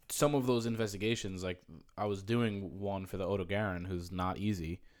some of those investigations, like I was doing one for the Odo Garen, who's not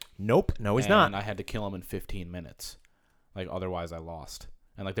easy. Nope, no, he's and not. I had to kill him in 15 minutes. Like otherwise I lost.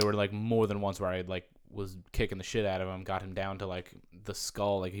 And like there were like more than once where I like was kicking the shit out of him, got him down to like the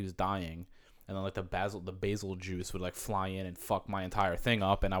skull, like he was dying. And then like the basil juice would like fly in and fuck my entire thing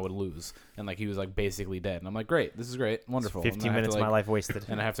up, and I would lose. And like he was like basically dead. And I'm like, great, this is great, wonderful. 15 minutes of my life wasted.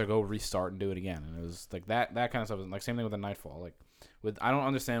 And I have to go restart and do it again. And it was like that kind of stuff. Like same thing with the Nightfall. Like I don't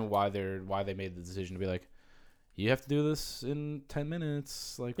understand why they made the decision to be like, you have to do this in 10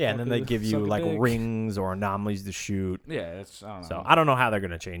 minutes. Like Yeah, and then they give you like dick. rings or anomalies to shoot. Yeah, it's I don't know. So I don't know how they're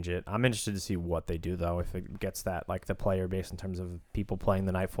gonna change it. I'm interested to see what they do though. If it gets that like the player base in terms of people playing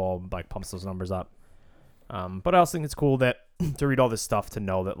the Nightfall, like pumps those numbers up. But I also think it's cool that to read all this stuff to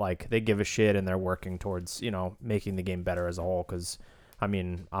know that like they give a shit and they're working towards making the game better as a whole. Because I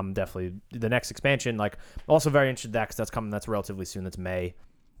mean, I'm definitely the next expansion. Like also very interested in that because that's coming. That's relatively soon. That's May.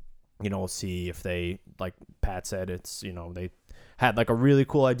 We'll see if they, like Pat said, it's, they had like a really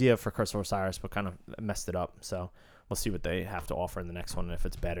cool idea for Curse of Osiris, but kind of messed it up. So we'll see what they have to offer in the next one and if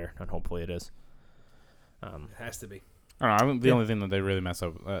it's better, and hopefully it is. It has to be. I don't know. The only thing that they really messed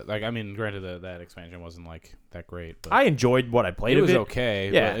up, granted that expansion wasn't like that great. But I enjoyed what I played. It of was it. okay.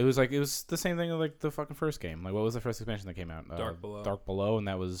 Yeah. But it was the same thing like the fucking first game. Like what was the first expansion that came out? Dark Below. Dark Below, and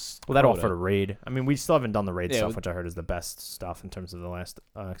that was That Crota. offered a raid. I mean, we still haven't done the raid Yeah, stuff, which I heard is the best stuff in terms of the last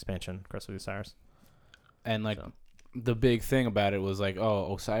expansion, Curse of Osiris. And like So. the big thing about it was like,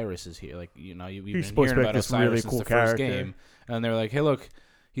 oh, Osiris is here. Like you've been supposed to hearing make about this Osiris really since cool the first character. game, and they were like, hey, look,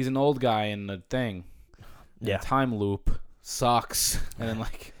 he's an old guy in the thing. Yeah. Time loop sucks. And then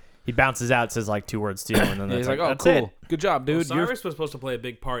like He bounces out, says like 2 words to you, and then he's that's like, oh, that's cool, it. good job, dude. You're Osiris was supposed to play a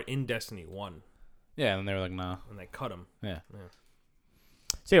big part in Destiny 1, yeah. And they were like, nah. and they cut him. Yeah.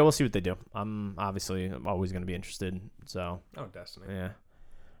 So yeah, we'll see what they do. I'm obviously always going to be interested. So Oh, Destiny. yeah.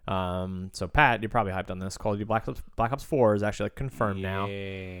 So Pat, you're probably hyped on this. Call of Duty Black Ops 4 is actually like confirmed now.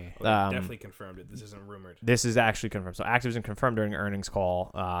 Yeah. Well, they definitely confirmed it. This isn't rumored. This is actually confirmed. So Activision confirmed during earnings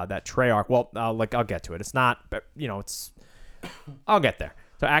call that Treyarch. Well, I'll get to it. It's not, but it's. I'll get there.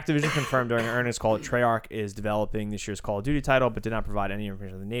 So Activision confirmed during earnings call that Treyarch is developing this year's Call of Duty title, but did not provide any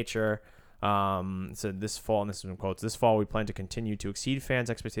information of the nature. So this fall, and this is in quotes, this fall we plan to continue to exceed fans'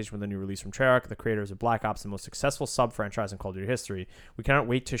 expectations with a new release from Treyarch, the creators of Black Ops, the most successful sub-franchise in Call of Duty history. We cannot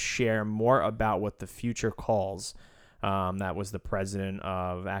wait to share more about what the future calls. That was the president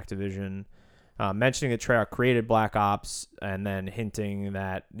of Activision mentioning that Treyarch created Black Ops and then hinting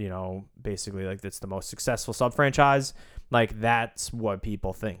that, basically like it's the most successful sub-franchise. Like that's what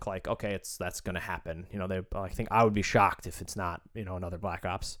people think. Like, okay, that's going to happen. I think I would be shocked if it's not, another Black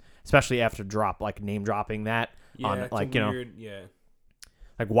Ops, especially after name dropping that on like, weird, yeah.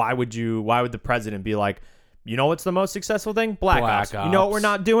 Like why would the president be like, what's the most successful thing? Black Ops. You know what we're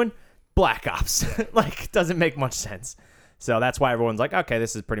not doing? Black Ops. Like it doesn't make much sense. So that's why everyone's like, okay,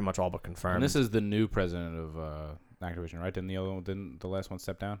 this is pretty much all but confirmed. And this is the new president of Activision, right? Didn't the last one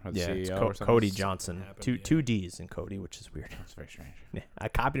step down? Or the CEO it's or something? Cody Johnson. Two D's in Cody, which is weird. That's very strange. Yeah, I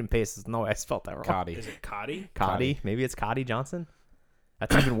copied and pasted. No, I spelled that wrong. Cody. Is it Cody? Cody. Maybe it's Cody Johnson.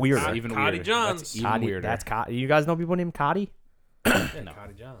 That's even weirder. That's even Cody weirder. Johns. That's even Cody, weirder. that's Cody. You guys know people named Cody? Yeah, No.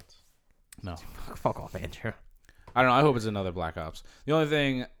 Cody Johns. No. Fuck off, Andrew. I don't know. I hope it's another Black Ops. The only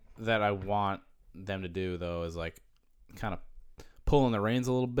thing that I want them to do though is like kind of pulling the reins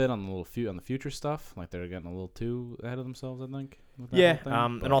a little bit on the future stuff. Like they're getting a little too ahead of themselves, I think. with that Yeah. whole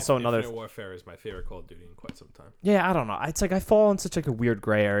thing. And also another. Infinite Warfare is my favorite Call of Duty in quite some time. Yeah, I don't know. It's like I fall in such like a weird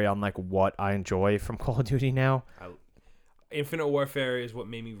gray area on like what I enjoy from Call of Duty now. Infinite Warfare is what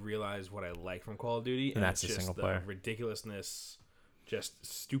made me realize what I like from Call of Duty, And that's it's the just single player. ridiculousness, just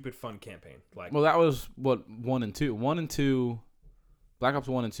stupid fun campaign. Like, Well, that was what 1 and 2. 1 and 2, Black Ops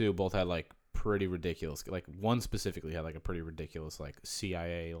 1 and 2 both had like pretty ridiculous. Like one specifically had like a pretty ridiculous like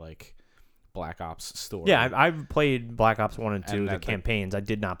CIA like Black Ops story. Yeah, I've played Black Ops 1 and 2, And the that- campaigns. I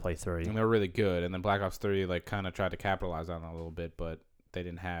did not play 3. and they were really good. And then Black Ops 3 like kind of tried to capitalize on it a little bit, but they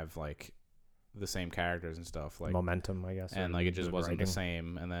didn't have like the same characters and stuff like Momentum, I guess. and like it just the wasn't writing. the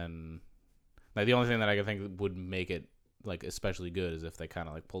same. And then like the only thing that I could think would make it like especially good is if they kind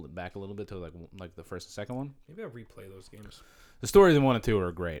of like pulled it back a little bit to like the first and second one. maybe I'll replay those games. The stories in 1 and 2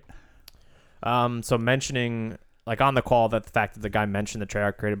 are great. So mentioning like on the call that the fact that the guy mentioned that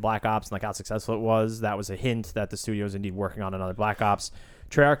Treyarch created Black Ops and like how successful it was, that was a hint that the studio is indeed working on another Black Ops.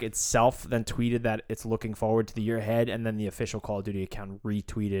 Treyarch itself then tweeted that it's looking forward to the year ahead, and then the official Call of Duty account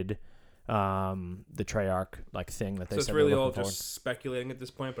retweeted the Treyarch like thing that they So it's said really they're all looking just forward. speculating at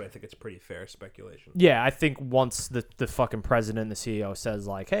this point, but I think it's pretty fair speculation. Yeah, I think once the fucking president and the CEO says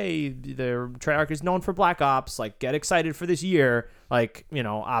like, hey, the Treyarch is known for Black Ops, like get excited for this year, like,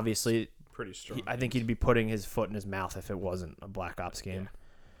 obviously Pretty strong. I think he'd be putting his foot in his mouth if it wasn't a Black Ops game.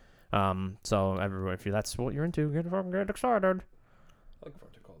 So everyone, if that's what you're into, get excited. I look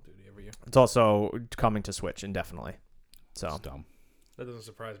forward to Call of Duty every year. It's also coming to Switch indefinitely. So It's dumb. That doesn't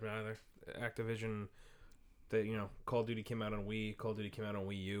surprise me either. Activision, Call of Duty came out on Wii. Call of Duty came out on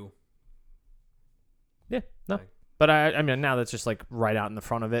Wii U. yeah, no. Like- But I mean now that's just like right out in the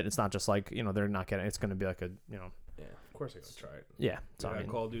front of it. It's not just like, they're not getting, it's going to be like a, Yeah, of course I gotta try it. yeah. So We've I had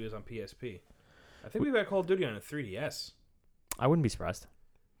mean, Call of Duty on PSP. I think we've had Call of Duty on a 3DS. I wouldn't be surprised.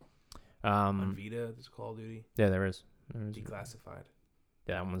 On Vita, there's Call of Duty. Yeah, there is. Declassified.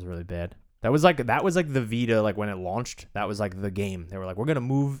 Yeah, that one was really bad. That was like the Vita, like when it launched. That was like the game. They were like, we're gonna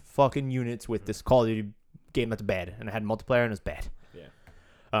move fucking units with this Call of Duty game that's bad, and it had multiplayer and it was bad.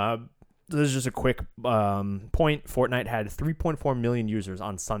 Yeah. This is just a quick point. Fortnite had 3.4 million users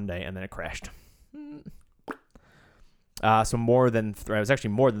on Sunday, and then it crashed. So more than it was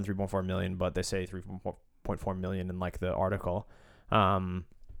actually more than 3.4 million, but they say 3.4 million in like the article.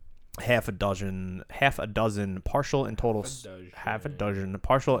 Half a dozen partial and total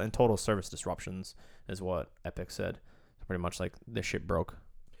partial and total service disruptions is what Epic said. Pretty much like this shit broke.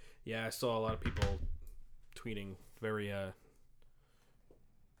 Yeah, I saw a lot of people tweeting very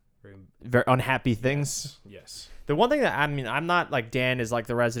Very unhappy things. Yes. The one thing that I'm not like Dan is like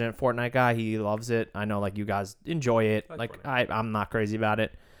the resident Fortnite guy. He loves it. I know like you guys enjoy it. Like I'm not crazy about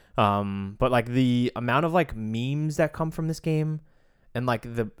it. But like the amount of like memes that come from this game, and like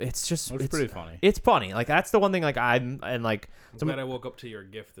it's Pretty funny. It's funny. Like that's the one thing. Like I'm glad I woke up to your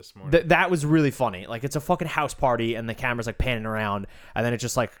gift this morning. that was really funny. Like it's a fucking house party, and the camera's like panning around, and then it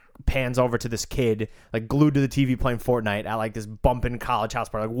just like pans over to this kid like glued to the TV playing Fortnite at like this bumping college house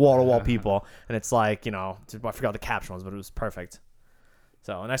party, like wall to wall people, and it's like I forgot what the caption was, but it was perfect.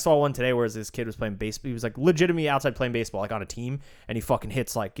 So, and I saw one today where this kid was playing baseball. He was like legitimately outside playing baseball, like on a team, and he fucking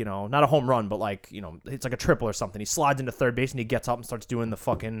hits like, not a home run, but like, it's like a triple or something. He slides into third base and he gets up and starts doing the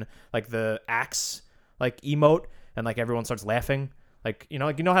fucking, like the axe, like emote, and like everyone starts laughing. Like, you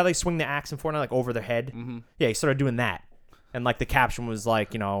know how they swing the axe in Fortnite, like over their head? Mm-hmm. Yeah, he started doing that. And like the caption was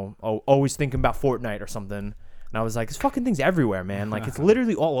like, always thinking about Fortnite or something. And I was like, this fucking thing's everywhere, man. Like it's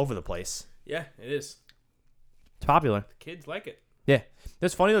literally all over the place. Yeah, it is. It's popular. The kids like it. Yeah.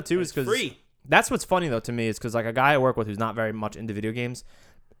 That's funny though too, And is it's because free. that's what's funny though to me is because like a guy I work with who's not very much into video games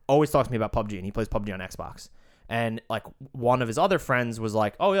always talks to me about PUBG, and he plays PUBG on Xbox. And like one of his other friends was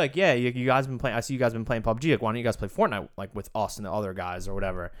like, "Oh, like yeah, you guys been playing. I see you guys been playing PUBG. Like, why don't you guys play Fortnite like with us and the other guys or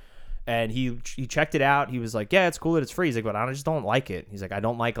whatever?" And he checked it out. He was like, "Yeah, it's cool that it's free." He's like, "But I just don't like it." He's like, "I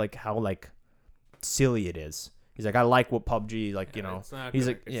don't like how like silly it is." He's like, "I like what PUBG like you know." It's not He's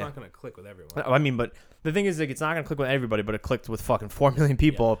gonna, like, it's "Yeah." not gonna click with everyone. I mean, but the thing is, like, it's not gonna click with everybody, but it clicked with fucking 4 million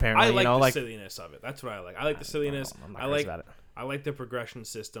people apparently. I like you know, the like silliness of it. That's what I like. I like the silliness. I'm not I crazy like about it. I like the progression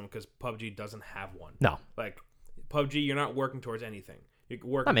system because PUBG doesn't have one. No, Like PUBG, you're not working towards anything. You're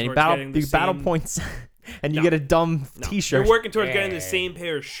working I mean, towards battle getting the battle same- points, and you No. get a dumb No. T-shirt. You're working towards getting the same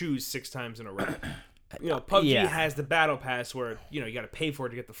pair of shoes 6 times in a row. You know, PUBG Yeah. has the battle pass where you got to pay for it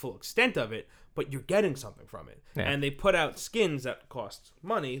to get the full extent of it, but you're getting something from it. Yeah. And they put out skins that cost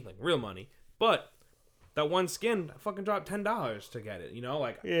money, like real money, but that one skin I fucking dropped $10 to get it. You know,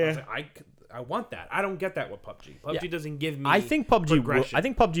 like I was like, I want that. I don't get that with PUBG. PUBG Yeah. doesn't give me. I think PUBG. Will, progression. I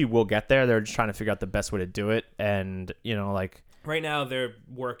think PUBG will get there. They're just trying to figure out the best way to do it, and you know, like right now they're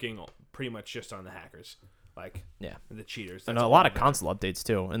working pretty much just on the hackers, like yeah, the cheaters. and That's a all lot they're of console updates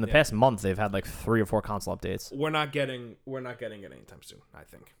too. In the Yeah. past month, they've had like 3 or 4 console updates. We're not getting it anytime soon. I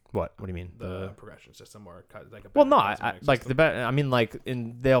think What? What do you mean? the progression system or like a Well, better no, I, cosmetic like system. the bet. I mean, like,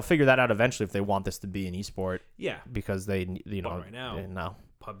 they'll figure that out eventually if they want this to be an esport yeah. because they, you know, But right now- no.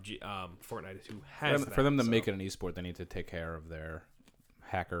 PUBG, Fortnite 2 has For them to so- make it an esport, they need to take care of their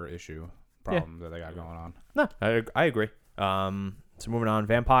hacker issue problem that they got going on. No, I agree. So moving on,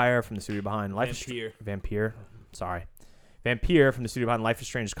 Vampire from the studio behind Life is Vampire. Sorry, Vampire from the studio behind Life is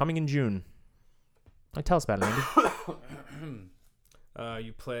Strange is coming in June. Tell us about it, Andy.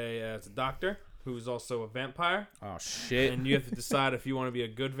 You play as a doctor who's also a vampire, Oh shit! and you have to decide if you want to be a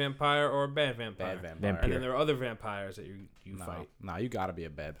good vampire or a bad vampire. Bad vampire. And then there are other vampires that you No, fight. no, you gotta be a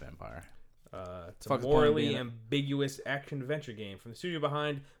bad vampire. It's a Fuck's the point of morally being a- ambiguous action adventure game from the studio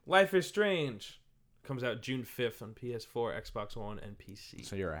behind Life is Strange. Comes out June 5th on PS4, Xbox One, and PC.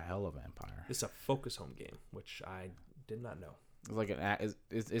 So you're a hell of a vampire. This is a focus home game, which I did not know. It's like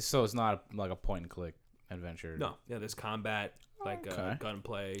it's not like a point and click adventure. No, yeah, there's combat, like Okay.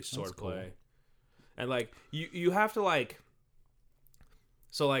 gunplay, sword cool. play, and like you have to like.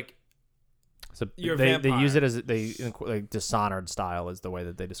 So like So You're a they use vampire. it as like Dishonored style is the way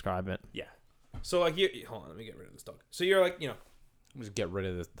that they describe it. yeah, so like you hold on, let me get rid of this dog. So you're like Just get rid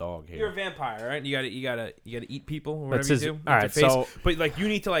of this dog here. you're a vampire, right? You gotta eat people or whatever That's you his- do. all right, interface. so- but like you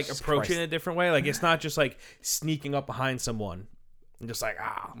need to like Jesus approach Christ. it in a different way. Like it's not just like sneaking up behind someone and just like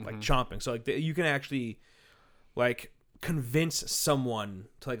like chomping. So like you can actually like convince someone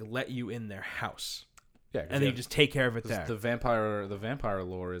to like let you in their house, Yeah, and then you just take care of it there. the vampire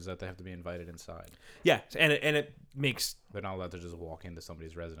lore is that they have to be invited inside. Yeah, and it makes They're not allowed to just walk into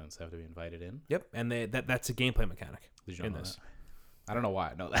somebody's residence. They have to be invited in. yep, and that's a gameplay mechanic Did you in know this. that? I don't know why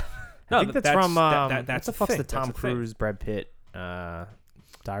I know that. I think that's from that's what the a fuck's thing. the That's Tom a thing. Cruise, Brad Pitt,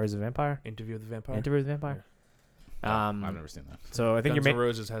 Diaries of a Vampire, Interview with the Vampire. Interview with a Vampire. I've never seen that. So I think Guns you're N'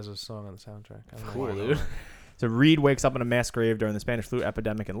 Roses has a song on the soundtrack. I don't know Cool, why I know dude. that. So Reed wakes up in a mass grave during the Spanish flu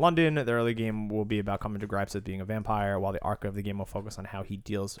epidemic in London. The early game will be about coming to grips with being a vampire, while the arc of the game will focus on how he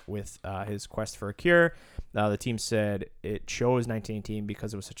deals with his quest for a cure. The team said it chose 1918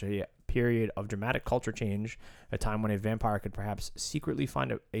 because it was such a period of dramatic culture change, a time when a vampire could perhaps secretly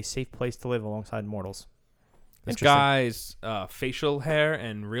find a safe place to live alongside mortals. This Interesting. guy's facial hair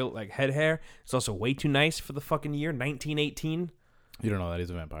and real like head hair is also way too nice for the fucking year 1918. You don't know that he's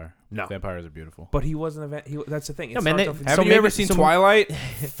a vampire. No. Vampires are beautiful. But he wasn't a that's the thing. It No, man, starts they- off in- Haven't you ever seen so- Twilight?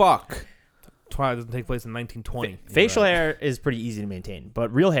 Fuck. Twilight doesn't take place in 1920. Facial hair is pretty easy to maintain,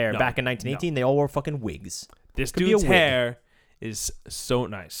 but real hair No, back in 1918, they all wore fucking wigs. This Could be a dude's wig. hair is so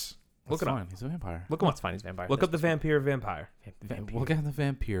nice. Look That's it up. fine. He's a vampire. Look him up. That's fine. He's a vampire. Look up the Vampire. Vampire. Look at the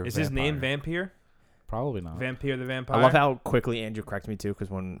vampire. Is his name Vampire? Probably not. Vampire the Vampire. I love how quickly Andrew corrects me too, because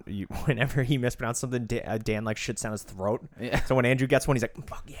whenever he mispronounced something, Dan like shits down his throat. Yeah. So when Andrew gets one, he's like,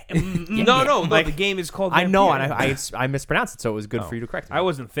 "Fuck yeah!" No, Like, the game is called I know, Vampire. and I mispronounced it, so it was good Oh. for you to correct me. I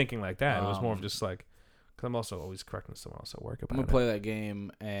wasn't thinking like that. It was more of Um, just like, because I'm also always correcting someone else at work about I'm gonna it. play that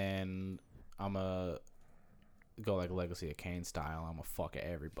game and I'm gonna go like Legacy of Kain style. I'm gonna fuck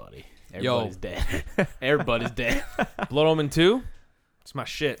everybody. Everybody's dead. Everybody's dead. Blood Omen 2? It's my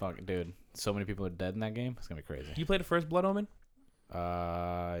shit. Fuck, dude. So many people are dead in that game. It's gonna be crazy. You played the first Blood Omen?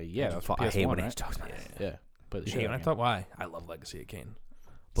 Yeah, that's for I hate PS1, when he right? talks about it. Yeah. But Hey, and I thought, why? I love Legacy of Kain.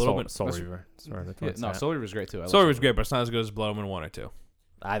 Blood Soul, Omen. Soul that's- Reaver. Sorry, that's yeah, what's no, that. Soul Reaver's great too. I love Soul Reaver's great, but it's not as good as Blood Omen 1 or 2.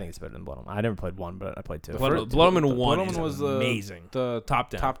 I think it's better than Blood Omen. I never played 1, but I played 2. Blood Omen 1 Blood Omen is was amazing. the Top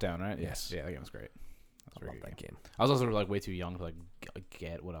down. Top down, right? Yes. Yeah, that game was great. That's I a love very good that game. game. I was also like way too young to like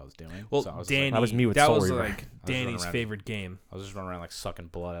get what I was doing. Well, so I was Danny, That was me with that Soul was Reaver. like running Danny's around. favorite game. I was just running around like sucking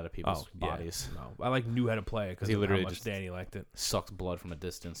blood out of people's bodies. Yeah. No, I like knew how to play it because He he literally how much just- Danny liked it. Sucked blood from a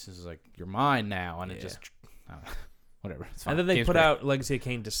distance. He's just like, "You're mine now," and it Yeah. just I don't know. Whatever. It's fine. And then they Game's put great. out Legacy of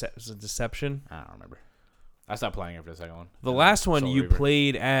Kain Deception. I don't remember. I stopped playing after the second one. The last one Soul you Reaver.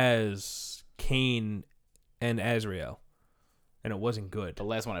 played as Kain and Azrael, and it wasn't good. The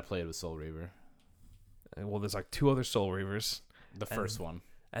last one I played was Soul Reaver. Well, there's like 2 other Soul Reavers, The first one.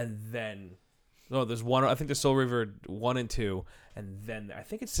 and then there's one. I think the Soul Reaver 1 and 2, and then I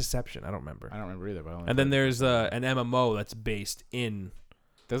think it's Deception. I don't remember. I don't remember either. But I only And then played the there's first one. an MMO that's based in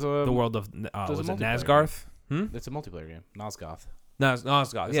There's a the world of there's was a it multiplayer Nazgarth? It's a multiplayer game. Nosgoth.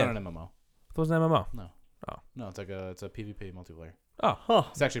 Nosgoth. It's Yeah, not an MMO. it was an MMO. No, it's a PvP multiplayer. Oh, Huh.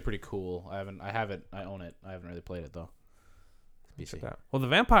 It's actually pretty cool. I own it. I haven't really played it though. It's check PC. that out. Well, the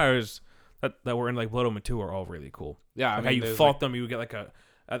vampires that were in like Blood Omen 2 are all really cool. Yeah, Like how you fought them, you would get like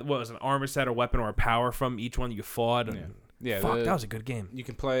what was it, an armor set, or weapon, or a power from each one you fought. And Yeah, fuck, that was a good game. You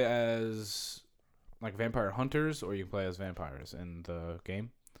can play as like vampire hunters, or you can play as vampires in the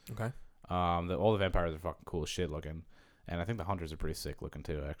game. Okay. All the vampires are fucking cool as shit looking, and I think the hunters are pretty sick looking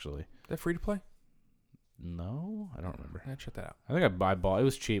too. Actually, They're free to play. no, I don't remember. Yeah, check that out. I think I bought it.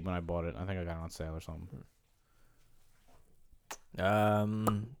 Was cheap when I bought it. I think I got it on sale or something.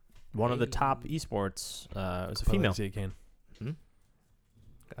 One of the top esports was a female. Legacy of Kain. Hmm?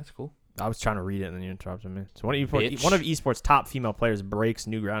 That's cool. I was trying to read it and then you interrupted me. So one of Bitch. esports top female players breaks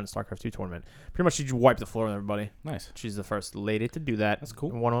new ground in StarCraft 2 tournament. Pretty much she just wiped the floor with everybody. Nice. She's the first lady to do that. That's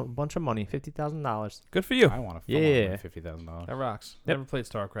cool. And won a bunch of money, $50,000. Good for you. I want to. Yeah. $50,000. That rocks. Yep. Never played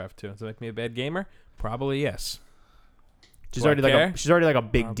StarCraft 2. Does it make me a bad gamer? Probably yes. She's Do I already like care? she's already like a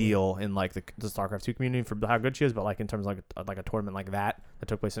big Probably. deal in like the StarCraft 2 community for how good she is, but like in terms of like a tournament like that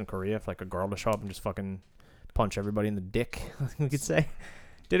took place in Korea for like a girl to show up and just fucking punch everybody in the dick, we could say.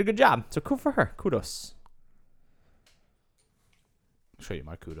 Did a good job. So cool for her. Kudos. I'll show you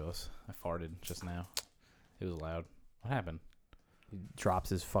my kudos. I farted just now. It was loud. What happened? He drops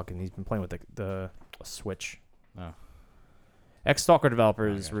his fucking. He's been playing with the Switch. Oh. Ex-Stalker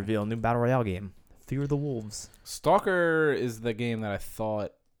developers gotcha. reveal new battle royale game, Fear the Wolves. Stalker is the game that I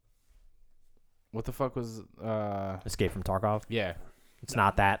thought. What the fuck was? Escape from Tarkov. Yeah. It's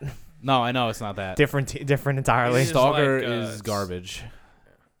not that. No, I know it's not that. different entirely. It is Stalker like, is it's- garbage.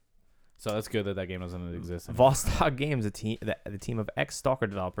 So that's good that game doesn't exist. Vostok Games, the team of ex-Stalker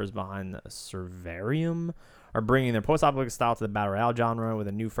developers behind Servarium, are bringing their post-apocalyptic style to the battle royale genre with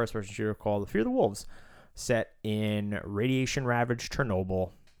a new first-person shooter called Fear the Wolves, set in radiation-ravaged Chernobyl.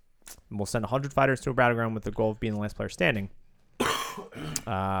 We'll send 100 fighters to a battleground with the goal of being the last player standing.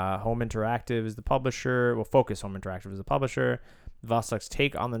 Home Interactive is the publisher. Well, Focus Home Interactive is the publisher. Vostok's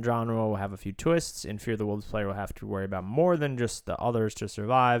take on the genre will have a few twists. In Fear the Wolves, player will have to worry about more than just the others to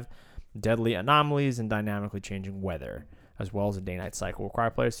survive. Deadly anomalies and dynamically changing weather, as well as a day-night cycle, require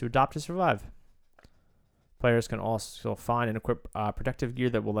players to adopt to survive. Players can also find and equip protective gear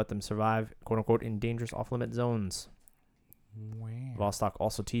that will let them survive, quote-unquote, in dangerous off-limit zones. Vostok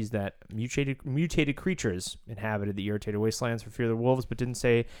also teased that mutated creatures inhabited the irritated wastelands for Fear the Wolves, but didn't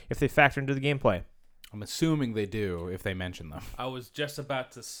say if they factor into the gameplay. I'm assuming they do if they mention them. I was just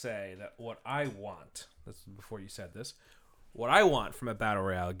about to say that what I want, this is before you said this, what I want from a battle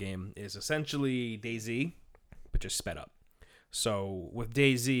royale game is essentially DayZ, but just sped up. So with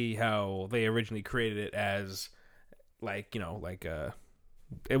DayZ, how they originally created it as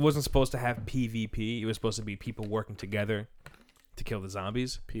it wasn't supposed to have PvP. It was supposed to be people working together to kill the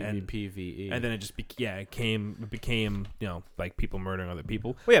zombies. PvPvE. And then it just it became like people murdering other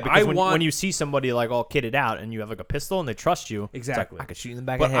people. Well, yeah, because I when you see somebody like all kitted out and you have like a pistol and they trust you, Exactly. it's like, I could shoot you in the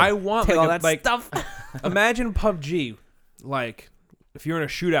back But of the head. I want Take like, all that like stuff. imagine PUBG, like if you're in a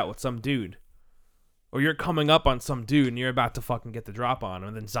shootout with some dude, or you're coming up on some dude and you're about to fucking get the drop on him,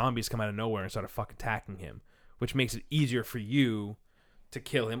 and then zombies come out of nowhere and start fucking attacking him, which makes it easier for you to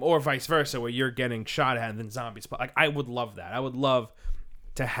kill him, or vice versa, where you're getting shot at and then zombies. But like, I would love that. I would love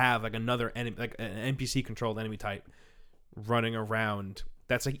to have like another enemy, like an NPC controlled enemy type, running around.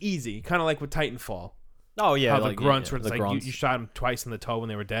 That's like easy, kind of like with Titanfall. Oh yeah, How the like, grunts yeah, were the just like grunts. you shot them twice in the toe when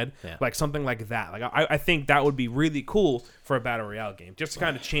they were dead, Yeah. like something like that. Like I think that would be really cool for a battle royale game, just to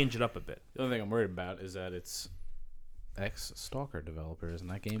kind of change it up a bit. The only thing I'm worried about is that it's ex-Stalker developers, and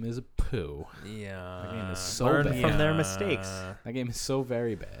that game is poo. Yeah, That game is so Learn bad. from their mistakes. That game is so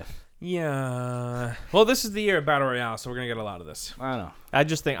very bad. Yeah. Well, this is the year of battle royale, so we're gonna get a lot of this. I don't know. I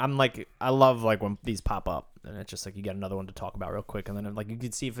just think I love like when these pop up and it's just like you get another one to talk about real quick, and then like you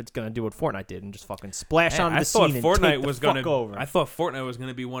can see if it's gonna do what Fortnite did and just fucking splash Man, onto the I thought scene and Fortnite take the was fuck gonna. over. I thought Fortnite was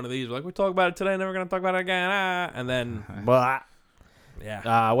gonna be one of these. We're like, we talk about it today, never gonna talk about it again. And then But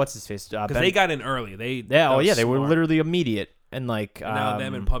yeah, what's his face? because they got in early. They they were smart. literally immediate, and like And now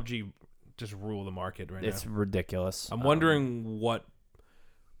them and PUBG just rule the market right it's now. ridiculous. I'm wondering what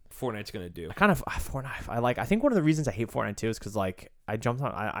Fortnite's gonna do. I kind of Fortnite. I think one of the reasons I hate Fortnite too is because like I jumped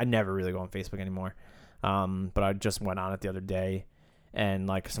on. I never really go on Facebook anymore, but I just went on it the other day, and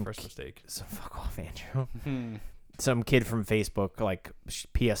like some First mistake. so fuck off, Andrew. Some kid from Facebook like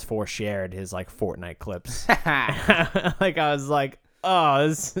PS4 shared his like Fortnite clips. Like I was like, oh,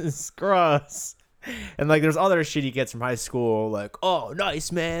 this is gross. And like there's other shit he gets from high school, like, oh,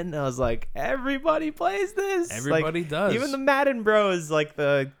 nice, man. And I was like, everybody plays this. Everybody Like, does. even the Madden Bros, like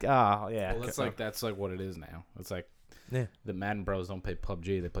the yeah. Well, that's like what it is now. It's like the Madden Bros don't play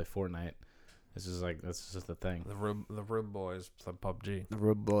PUBG; they play Fortnite. It's just like that's just the thing. The Rib Boys play PUBG. the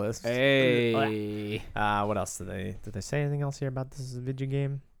Rub Boys. Hey, What else did they say anything else here about this video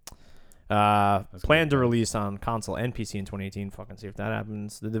game? Plan to release on console and PC in 2018. Fucking see if that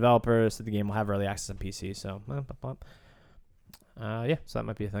happens. The developers said the game will have early access on PC. So, yeah, so that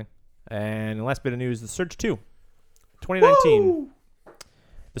might be a thing. And the last bit of news: The Surge 2, 2019. Woo!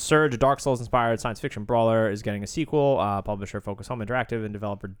 The Surge, a Dark Souls-inspired science fiction brawler, is getting a sequel. Publisher Focus Home Interactive and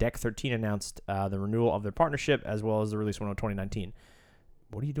developer Deck 13 announced the renewal of their partnership as well as the release window of 2019.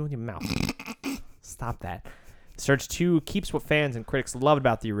 What are you doing with your mouth? Stop that. Surge 2 keeps what fans and critics loved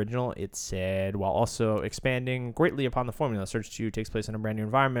about the original, it said, while also expanding greatly upon the formula. Surge 2 takes place in a brand new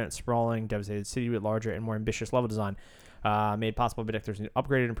environment, sprawling, devastated city with larger and more ambitious level design. Made possible by Deck 13's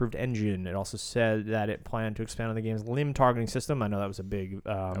upgraded and improved engine. It also said that it planned to expand on the game's limb targeting system. I know that was a big...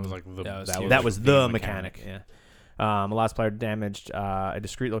 that was like the that was the mechanic. Yeah. Allows player to damage a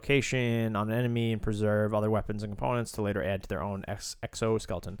discrete location on an enemy and preserve other weapons and components to later add to their own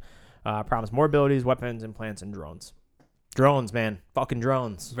exoskeleton. Promise more abilities, weapons, implants, and drones. Drones, man. Fucking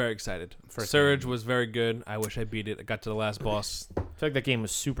drones. Very excited. Surge was very good. I wish I beat it. I got to the last boss. I feel like that game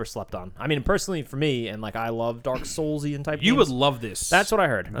was super slept on. I mean, personally, for me, and like I love Dark Soulsy and type You games. would love this. That's what I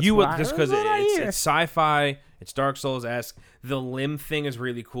heard. That's You what would I just heard. because That's what I hear. it's sci-fi. It's Dark Souls-esque. The limb thing is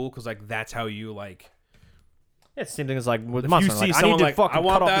really cool because like that's how you like. Yeah, it's the same thing as like with If Monster. you see Like, I someone need to like, fucking I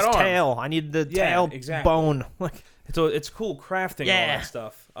want cut off that his arm. tail. I need the Yeah, tail exactly. bone. Like, So it's cool crafting and all Yeah. that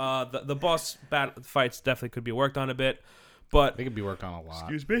stuff. The boss fights definitely could be worked on a bit, but They could be worked on a lot.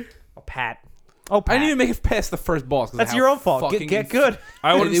 excuse me. oh, Pat. Oh, Pat. I didn't even make it past the first boss. 'cause That's of your how own fault. fucking Get good.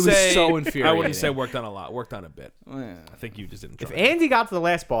 I wouldn't It was say so I infuriating. wouldn't say worked on a lot. Worked on a bit. Yeah. I think you just didn't If try. Andy got to the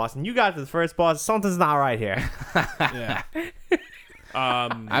last boss and you got to the first boss, something's not right here. Yeah.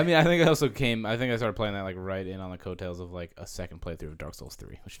 I mean, I think I started playing that like right in on the coattails of like a second playthrough of Dark Souls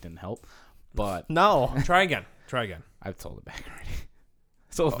 3, which didn't help. But No. Try again. I've sold it back already.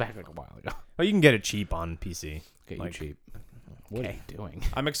 Sold it back like a while ago. Well, you can get it cheap on PC. Get Like, you cheap. What are you doing?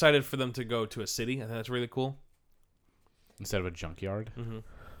 I'm excited for them to go to a city. I think that's really cool. Instead of a junkyard.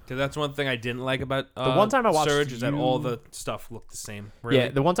 Because that's one thing I didn't like about The one time I watched Surge is that all you- the stuff looked the same. Really. Yeah,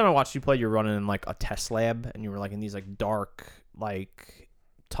 the one time I watched you play, you were running in like a test lab, and you were like in these like dark like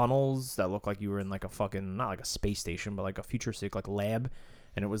tunnels that looked like you were in like a fucking not like a space station, but like a futuristic like lab,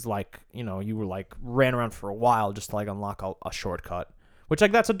 and it was like you were like ran around for a while just to like unlock a shortcut. Which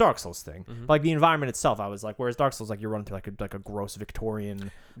like that's a Dark Souls thing. But, like the environment itself, I was like, whereas Dark Souls like you're running through like a gross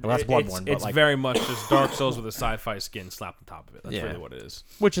Victorian. Well, that's Bloodborne, but It's like very much just Dark Souls with a sci-fi skin slapped on top of it. That's Yeah. really what it is.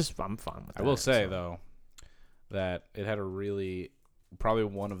 which is I'm fine with. I will say though that it had probably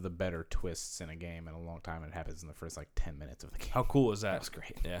one of the better twists in a game in a long time. It happens in the first like 10 minutes of the game. How cool is that? That's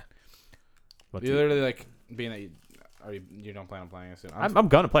great. Yeah. You literally like being that you don't plan on playing it soon. I'm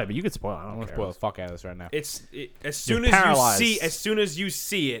gonna play it, but you could spoil it. I I'm don't gonna care. spoil the fuck out of this right now. As soon paralyzed. as you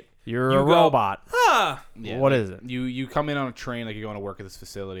see it, You're you a go, robot. ah, Yeah, What like, is it? You come in on a train, like you're going to work at this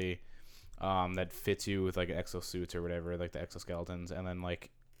facility that fits you with like exosuits or whatever, like the exoskeletons, and then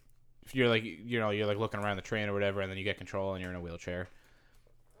like you're like you're like looking around the train or whatever, and then you get control and you're in a wheelchair,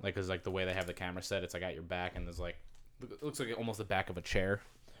 like because like the way they have the camera set, it's like at your back and there's like it looks like almost the back of a chair.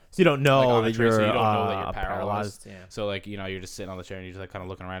 So you don't know Like, on the that train, you're, so you don't know that you're paralyzed. Yeah. So like you're just sitting on the chair and you're just like kind of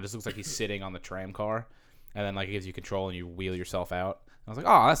looking around. It just looks like he's sitting on the tram car, and then like it gives you control and you wheel yourself out. I was like,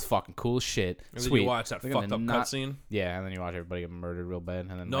 oh, that's fucking cool as shit. and then Sweet. you watch that They're fucked gonna up not- cutscene. Yeah, and then you watch everybody get murdered real bad,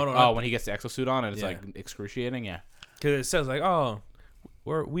 and then No, like, no, not- when he gets the exosuit on, and it's Yeah. like excruciating. Yeah, Because it says like, oh,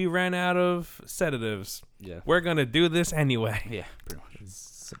 we ran out of sedatives. yeah, We're gonna do this anyway. yeah, pretty much.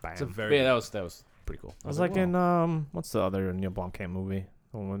 It's a But very yeah, that was pretty cool. I was like in what's the other Neil Blomkamp movie?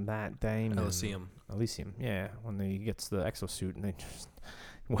 The one with Matt Damon. Elysium. Yeah, when he gets the exosuit and they just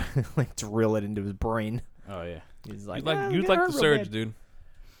like drill it into his brain. Oh yeah. He's You'd like, like, you'd like the Surge, dude.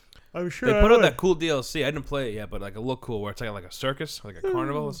 I'm sure. They put out that cool DLC. I didn't play it yet, but like it looked cool where it's like a circus, like a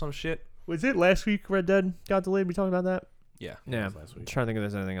carnival or some shit. Was it last week Red Dead got delayed? We talking about that? Yeah. Yeah. was last I'm week. trying to think if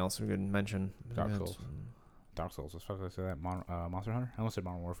there's anything else we could mention. Dark Souls. Dark Souls. What the fuck did I say that? Monster Hunter? I almost said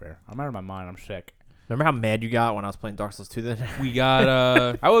Modern Warfare. I'm out of my mind. I'm sick. Remember how mad you got when I was playing Dark Souls 2 then? We got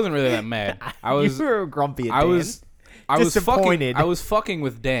I wasn't really that mad. I was. You were grumpy at I Dan. was. I was fucking. Disappointed. I was fucking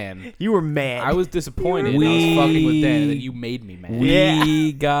with Dan. You were mad. I was disappointed. I We- was fucking with Dan, and then you made me mad.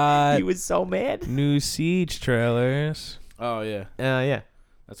 we got He was so mad. new Siege trailers. Oh yeah, Yeah.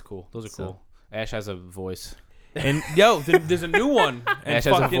 that's cool. Those are So- cool. Ash has a voice. And yo, there's a new one. And Ash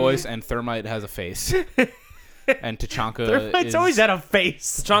has a fucking- voice, and Thermite has a face. And Tachanka Thermite's is, always had a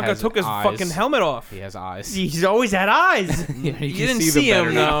face. Chonka has took his eyes. fucking helmet off. He has eyes. He's always had eyes. you You can didn't see see them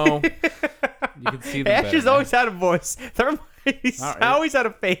him, better now. no. You can see them Ash better has now. always had a voice. Thermite's All right. always had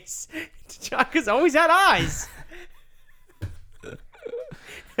a face. Chaka's always had eyes.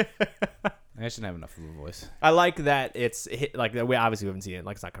 Ash didn't have enough of a voice. I like that it's like we obviously haven't seen it,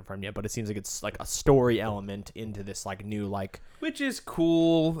 like it's not confirmed yet, but it seems like it's like a story element into this like new like. Which is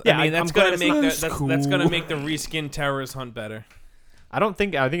cool. Yeah, I mean, I'm that's glad gonna it's make not- that's gonna make the reskin terrorist hunt better. I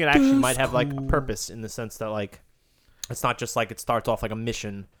think it actually might have like a purpose in the sense that like it's not just like it starts off like a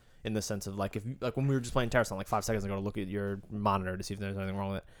mission in the sense of like if like when we were just playing Terrorist like 5 seconds ago to look at your monitor to see if there's anything wrong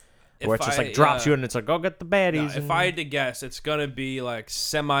with it. Where it's just like drops you and it's like go get the baddies. No, if I had to guess, it's gonna be like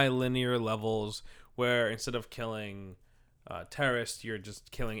semi-linear levels where instead of killing terrorists, you're just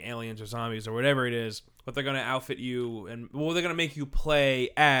killing aliens or zombies or whatever it is. But they're gonna outfit you and they're gonna make you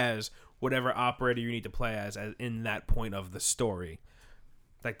play as whatever operator you need to play as in that point of the story.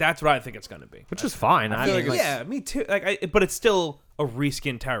 Like that's what I think it's gonna be. which is fine. I feel mean, like Yeah, me too. But it's still a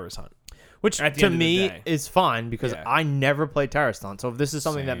reskin terrorist hunt. which at the to end of the me day. is fine because Yeah. I never played Terrorist Hunt. So if this is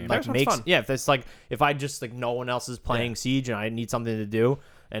something Same. that like Terrorist Hunt's makes fun. if it's like if I just like no one else is playing Siege and I need something to do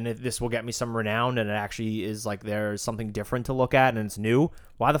and if this will get me some renown and it actually is like there's something different to look at and it's new,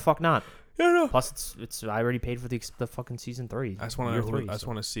 why the fuck not? Yeah, no. Plus it's I already paid for the fucking season 3. I just want year to. 3, I just so.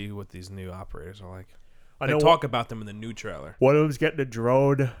 want to see what these new operators are like. I They know talk about them in the new trailer. one of them's getting a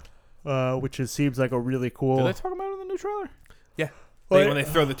drone, which seems like a really cool. Did they talk about it in the new trailer? When they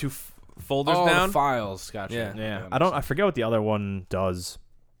throw the two folders Oh, down. the files. Gotcha. Yeah. Yeah, that I don't. I makes forget what the other one does.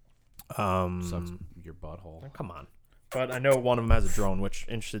 sense. Sucks your butthole. Come on. But I know one of them has a drone, which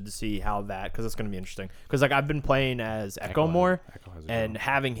interested to see how that because it's going to be interesting. Because like I've been playing as Echo more, Echo has a and drone.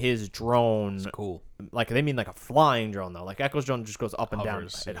 having his drone, Cool. like they mean like a flying drone though. Like Echo's drone just goes up and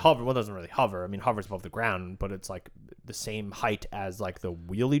Hovers, down. It yeah. hovers. Well, it doesn't really hover. I mean, hovers above the ground, but it's like the same height as like the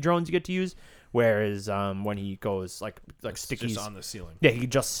wheelie drones you get to use. Whereas when he goes like It's stickies just on the ceiling. yeah, he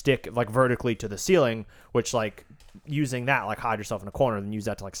could just stick like vertically to the ceiling, which like using that like hide yourself in a corner, then use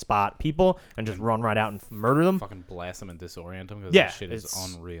that to like spot people and just run right out and murder them. Fucking blast them and disorient them because Yeah, that shit is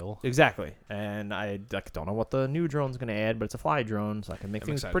it's- unreal. Exactly, and I like, don't know what the new drone's gonna add, but it's a fly drone, so I can make I'm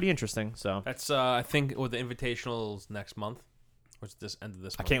things excited. pretty interesting. So That's I think with the invitationals next month, or it's this end of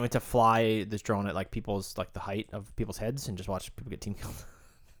this I month. can't wait to fly this drone at like people's like the height of people's heads and just watch people get team killed.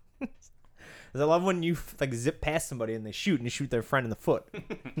 'Cause I love when you like zip past somebody and they shoot and you shoot their friend in the foot.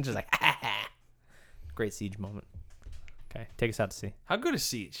 Just like great Siege moment. Okay, take us out to sea. How good is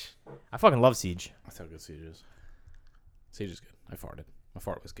Siege? I fucking love Siege. That's how good Siege is. Siege is good. I farted. My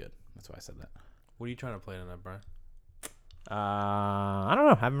fart was good. That's why I said that. What are you trying to play tonight, Brian? I don't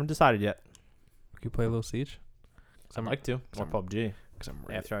know. Haven't decided yet. Can you play a little Siege? I'd like to. Or PUBG. Because I'm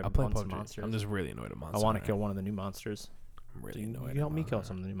really, After I've I'll play won some PUBG. monsters. I'm just really annoyed at I monsters. want to kill one of the new monsters. I'm really You annoyed. can help me kill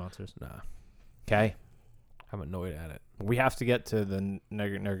some of the new monsters. Nah, Okay. I'm annoyed at it. We have to get to the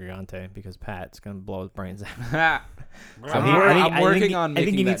Nergigante because Pat's gonna blow his brains out. I'm working on I think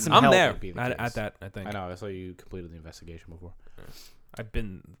making he that needs some I'm help. there be the at case. that. I think I know. I saw you completed the investigation before. I've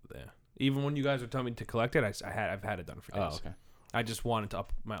been there. Even when you guys were telling me to collect it, I've had it done for days. Oh, okay. I just wanted to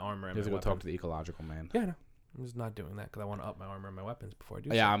up my armor and You have my to go weapons. talk to the ecological man. Yeah, no. I'm just not doing that because I want to up my armor and my weapons before I do.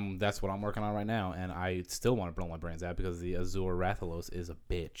 Yeah, so. that's what I'm working on right now, and I still want to blow my brains out because the Azure Rathalos is a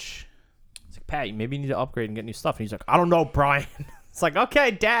bitch. It's like, Pat, maybe you need to upgrade and get new stuff. And he's like, I don't know, Brian. It's like,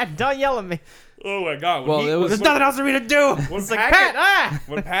 okay, Dad, don't yell at me. Oh my god. Well, it was- There's nothing else for me to do. when It's like, Pat Pat,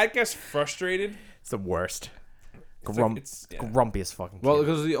 when Pat gets frustrated, It's the worst. it's like, it's yeah. Grumpiest fucking kid. Well,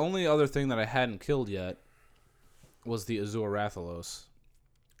 because the only other thing that I hadn't killed yet was the Azure Rathalos,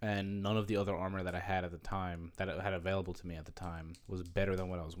 and none of the other armor that I had at the time, that I had available to me at the time, was better than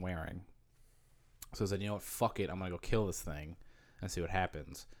what I was wearing. So I said, you know what, fuck it, I'm going to go kill this thing and see what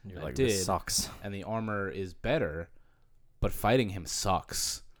happens. You're And like, I did, this sucks. and the armor is better, but fighting him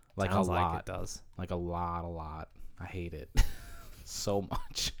sucks. Like Sounds a like lot. it does. Like a lot. I hate it so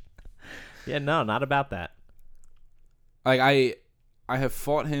much. Yeah, no, not about that. Like I have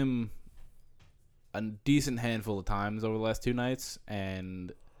fought him a decent handful of times over the last 2 nights,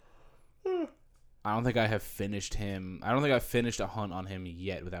 and I don't think I have finished him. I don't think I've finished a hunt on him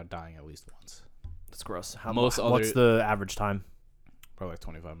yet without dying at least once. That's gross. other What's the average time? probably like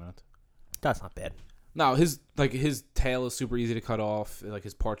 25 minutes. That's not bad. No, his tail is super easy to cut off. Like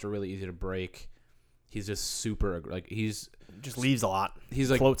his parts are really easy to break. He's just super like he's Just leaves a lot.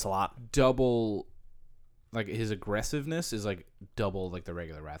 like Floats a lot. double. Like his aggressiveness is like double like the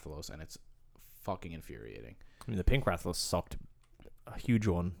regular Rathalos, and it's fucking infuriating. I mean, the pink Rathalos sucked a huge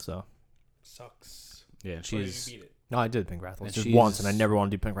one. So Sucks. Yeah, and she's no, I did pink Rathalos And just she's- once, and I never want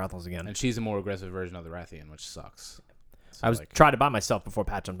to do pink Rathalos again. a more aggressive version of the Rathian, which sucks. So, I was like, tried to buy myself before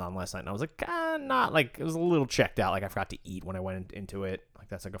Pat jumped on last night, and I was like, not like it was a little checked out. Like I forgot to eat when I went into it. Like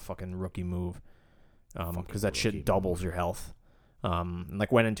that's like a fucking rookie move, because that rookie shit doubles your health. And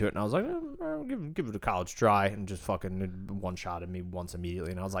like went into it, and I was like, I'll give it a college try, and just fucking one shot at me once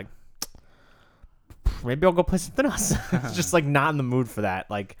immediately, and I was like, maybe I'll go play something else. It's just like not in the mood for that.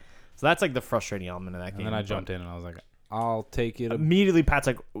 Like, so that's like the frustrating element of that game. and then I jumped in and I was like, I'll take you to Immediately, Pat's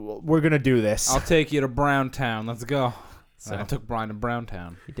like, we're gonna do this. I'll take you to Browntown. Let's go. So- And I took Brian to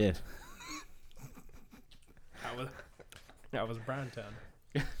Browntown. He did. That was Browntown.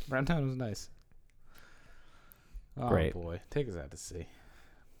 Browntown was nice. Oh Great. boy, take us out to sea.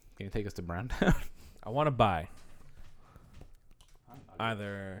 Can you take us to Browntown? I want to buy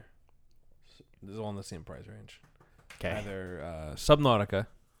either. This is all in the same price range. Okay, Either Subnautica,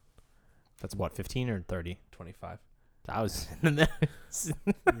 that's what 15 or 30. 25. I was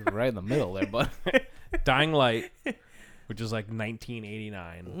Right in the middle there, bud. Dying Light, which is like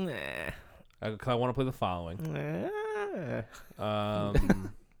 1989. nah. I want to play the following.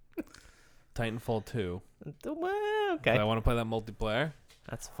 Titanfall 2. Okay, I want to play that multiplayer.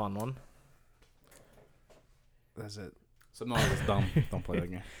 that's a fun one. That's it. So no, it's dumb. Don't play that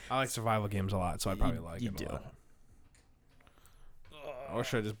game. I like survival games a lot, so I'd probably like you it do. a lot. Or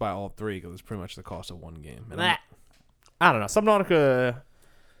should I just buy all 3 because it's pretty much the cost of one game? And Nah. I don't know. Subnautica,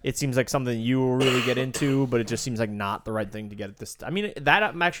 it seems like something you will really get into, but it just seems like not the right thing to get at this. I mean,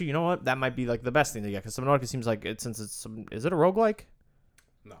 that actually, you know what? That might be like the best thing to get because Subnautica seems like it since it's is it a roguelike?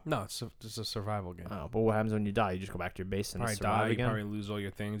 No, it's just a survival game. Oh, but what happens when you die? You just go back to your base and Probably survive die. You again. probably lose all your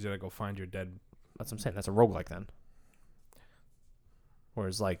things. You gotta go find your dead. That's what I'm saying. That's a roguelike then.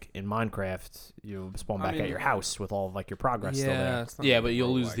 Whereas like in Minecraft, you spawn I back mean, at your house with all of like your progress still there. it's not Yeah, really but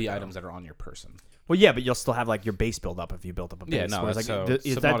you'll lose roguelike, the though. items that are on your person. Well, yeah, but you'll still have like your base build up if you built up a base. Yeah, no, Whereas, that's like, so-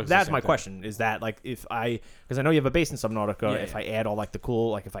 is Subnautica's the that's same my thing. question. Is that like if because I know you have a base in Subnautica, Yeah, if yeah. I add all like the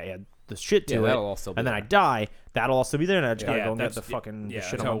cool, like if I add the shit to Yeah, it, that'll all still be and then I there. die, that'll also be there, and I just gotta Yeah, go and get that's- the fucking the yeah,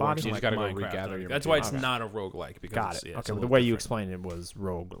 shit that's on how my it body. works You in, just like, gotta go Minecraft. regather your That's why it's materials. not a roguelike. Because Got it's, it. yeah, it's Okay, a but the little way you different. explained it was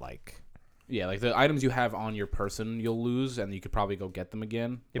roguelike. Yeah, like the items you have on your person, you'll lose, and you could probably go get them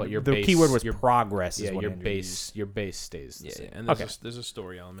again. Yeah, but your the base, keyword was your, progress. yeah, is what your Andrew base, your base stays the Yeah, same. and there's, Okay. there's a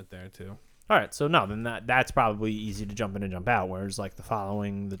story element there too. All right, so no, then that's probably easy to jump in and jump out. Whereas like the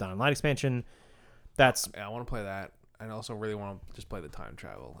following, the Dying Light expansion, that's Yeah, I want to play that. I also really want to just play the time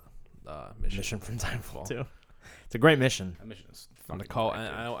travel mission. mission from Timefall Timefall. too. It's a great mission. That mission is And the fucking call, crazy.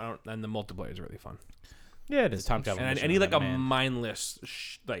 and I don't, and the multiplayer is really fun. Yeah, it It's is. time travel. And I mission need with like a that man. mindless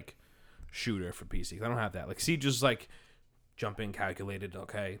like shooter for PC. 'Cause I don't have that. Like Siege is like jump in, calculated.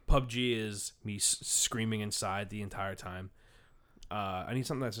 Okay, PUBG is me screaming inside the entire time. I need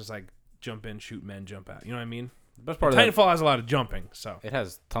something that's just like jump in, shoot men, jump out. You know what I mean? The best part of that, Titanfall has a lot of jumping, so it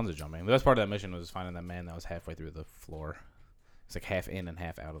has tons of jumping. The best part of that mission was finding that man that was halfway through the floor. It's like half in and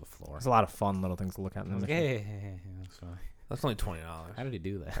half out of the floor. There's a lot of fun little things to look at. In I the was like, mission. hey, that's funny. that's only $20. How did he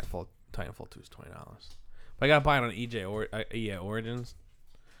do that? Titanfall 2 is $20. But I gotta buy it on EA Origins.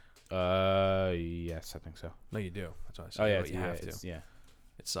 Yes, I think so. No, you do. That's what I said. Oh yeah, But you have to. it's, yeah,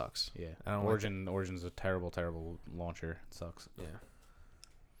 It sucks. yeah. I don't like Origin's a terrible launcher. It sucks. Yeah.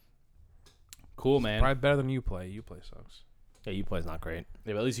 Cool, man. Probably better than Uplay. Uplay sucks. Yeah, Uplay's not great.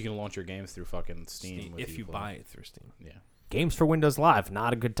 Yeah, but at least you can launch your games through fucking Steam. with if you Uplay. buy it through Steam. Yeah. Games for Windows Live,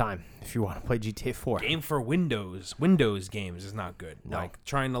 not a good time if you want to play GTA 4. Game for Windows games is not good. No. Like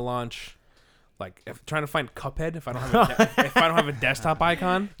trying to launch, trying to find Cuphead if I don't have if I don't have a desktop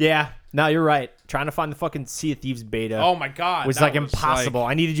icon. Yeah, no, you're right. Trying to find the fucking Sea of Thieves beta Oh my god, was that like impossible.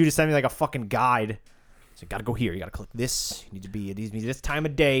 like- I needed you to send me like a fucking guide. So you gotta go here. You gotta click this. You need to be. It needs to be this time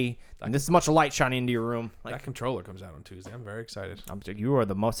of day, and this much light shining into your room. Like that controller comes out on Tuesday. I'm very excited. you are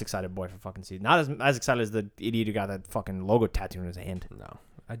the most excited boy for fucking Sea. Not as excited as the idiot who got that fucking logo tattoo in his hand. No,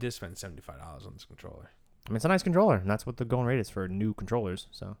 I did spend $75 on this controller. I mean, it's a nice controller, and that's what the going rate is for new controllers.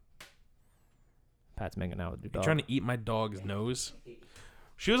 So Pat's making out with your You dog. trying to eat my dog's nose?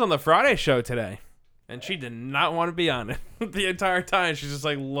 She was on the Friday show today, and she did not want to be on it the entire time. She's just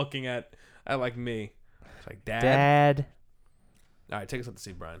like looking at like me. It's like, Dad. All right, take us up to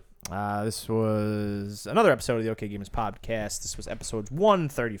see Brian. This was another episode of the OK Gamers podcast. This was episode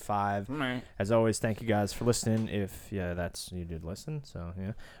 135. As always, thank you guys for listening. If you did listen, so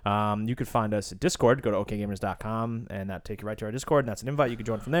yeah. You could find us at Discord. Go to okgamers.com, and that take you right to our Discord. And that's an invite. You can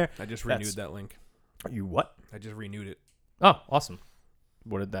join from there. I just renewed that link. You what? I just renewed it. Oh, awesome.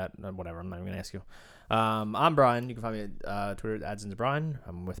 What did that? Whatever. I'm not even gonna ask you. I'm Brian. You can find me at Twitter at AdsonsBrian.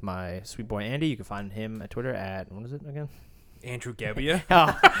 I'm with my sweet boy Andy. You can find him at Twitter at what is it again? Andrew Gebbia.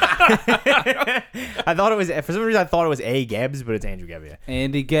 Oh. I thought it was for some reason. I thought it was A Gabbs, but it's Andrew Gebbia.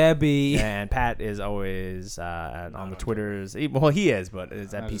 Andy Gabby. And Pat is always on the Twitters. Well, he is, but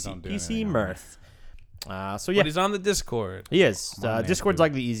it's at PC Mirth. So yeah, But he's on the Discord. he is. My Discord's man,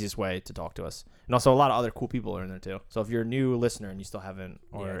 like the easiest way to talk to us, and also a lot of other cool people are in there too. So if you're a new listener and you still haven't,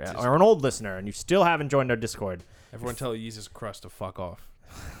 or an old listener and you still haven't joined our Discord, Everyone tell Jesus Crust to fuck off.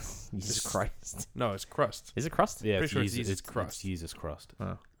 Jesus Christ, No, it's Crust. is it crust? Yeah, Pretty it's sure it's Jesus, Jesus Crust. It's Jesus crust.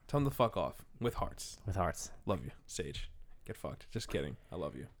 Oh, Tell him to fuck off with hearts. with hearts. Love you, Sage. Get fucked. Just kidding. I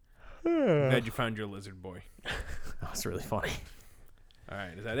love you. Glad you found your lizard boy. That's really funny. All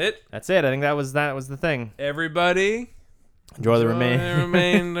right, is that it? That's it. I think that was the thing. Everybody, Enjoy the remainder of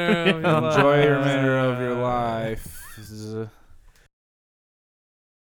your Enjoy the life. remainder of your life.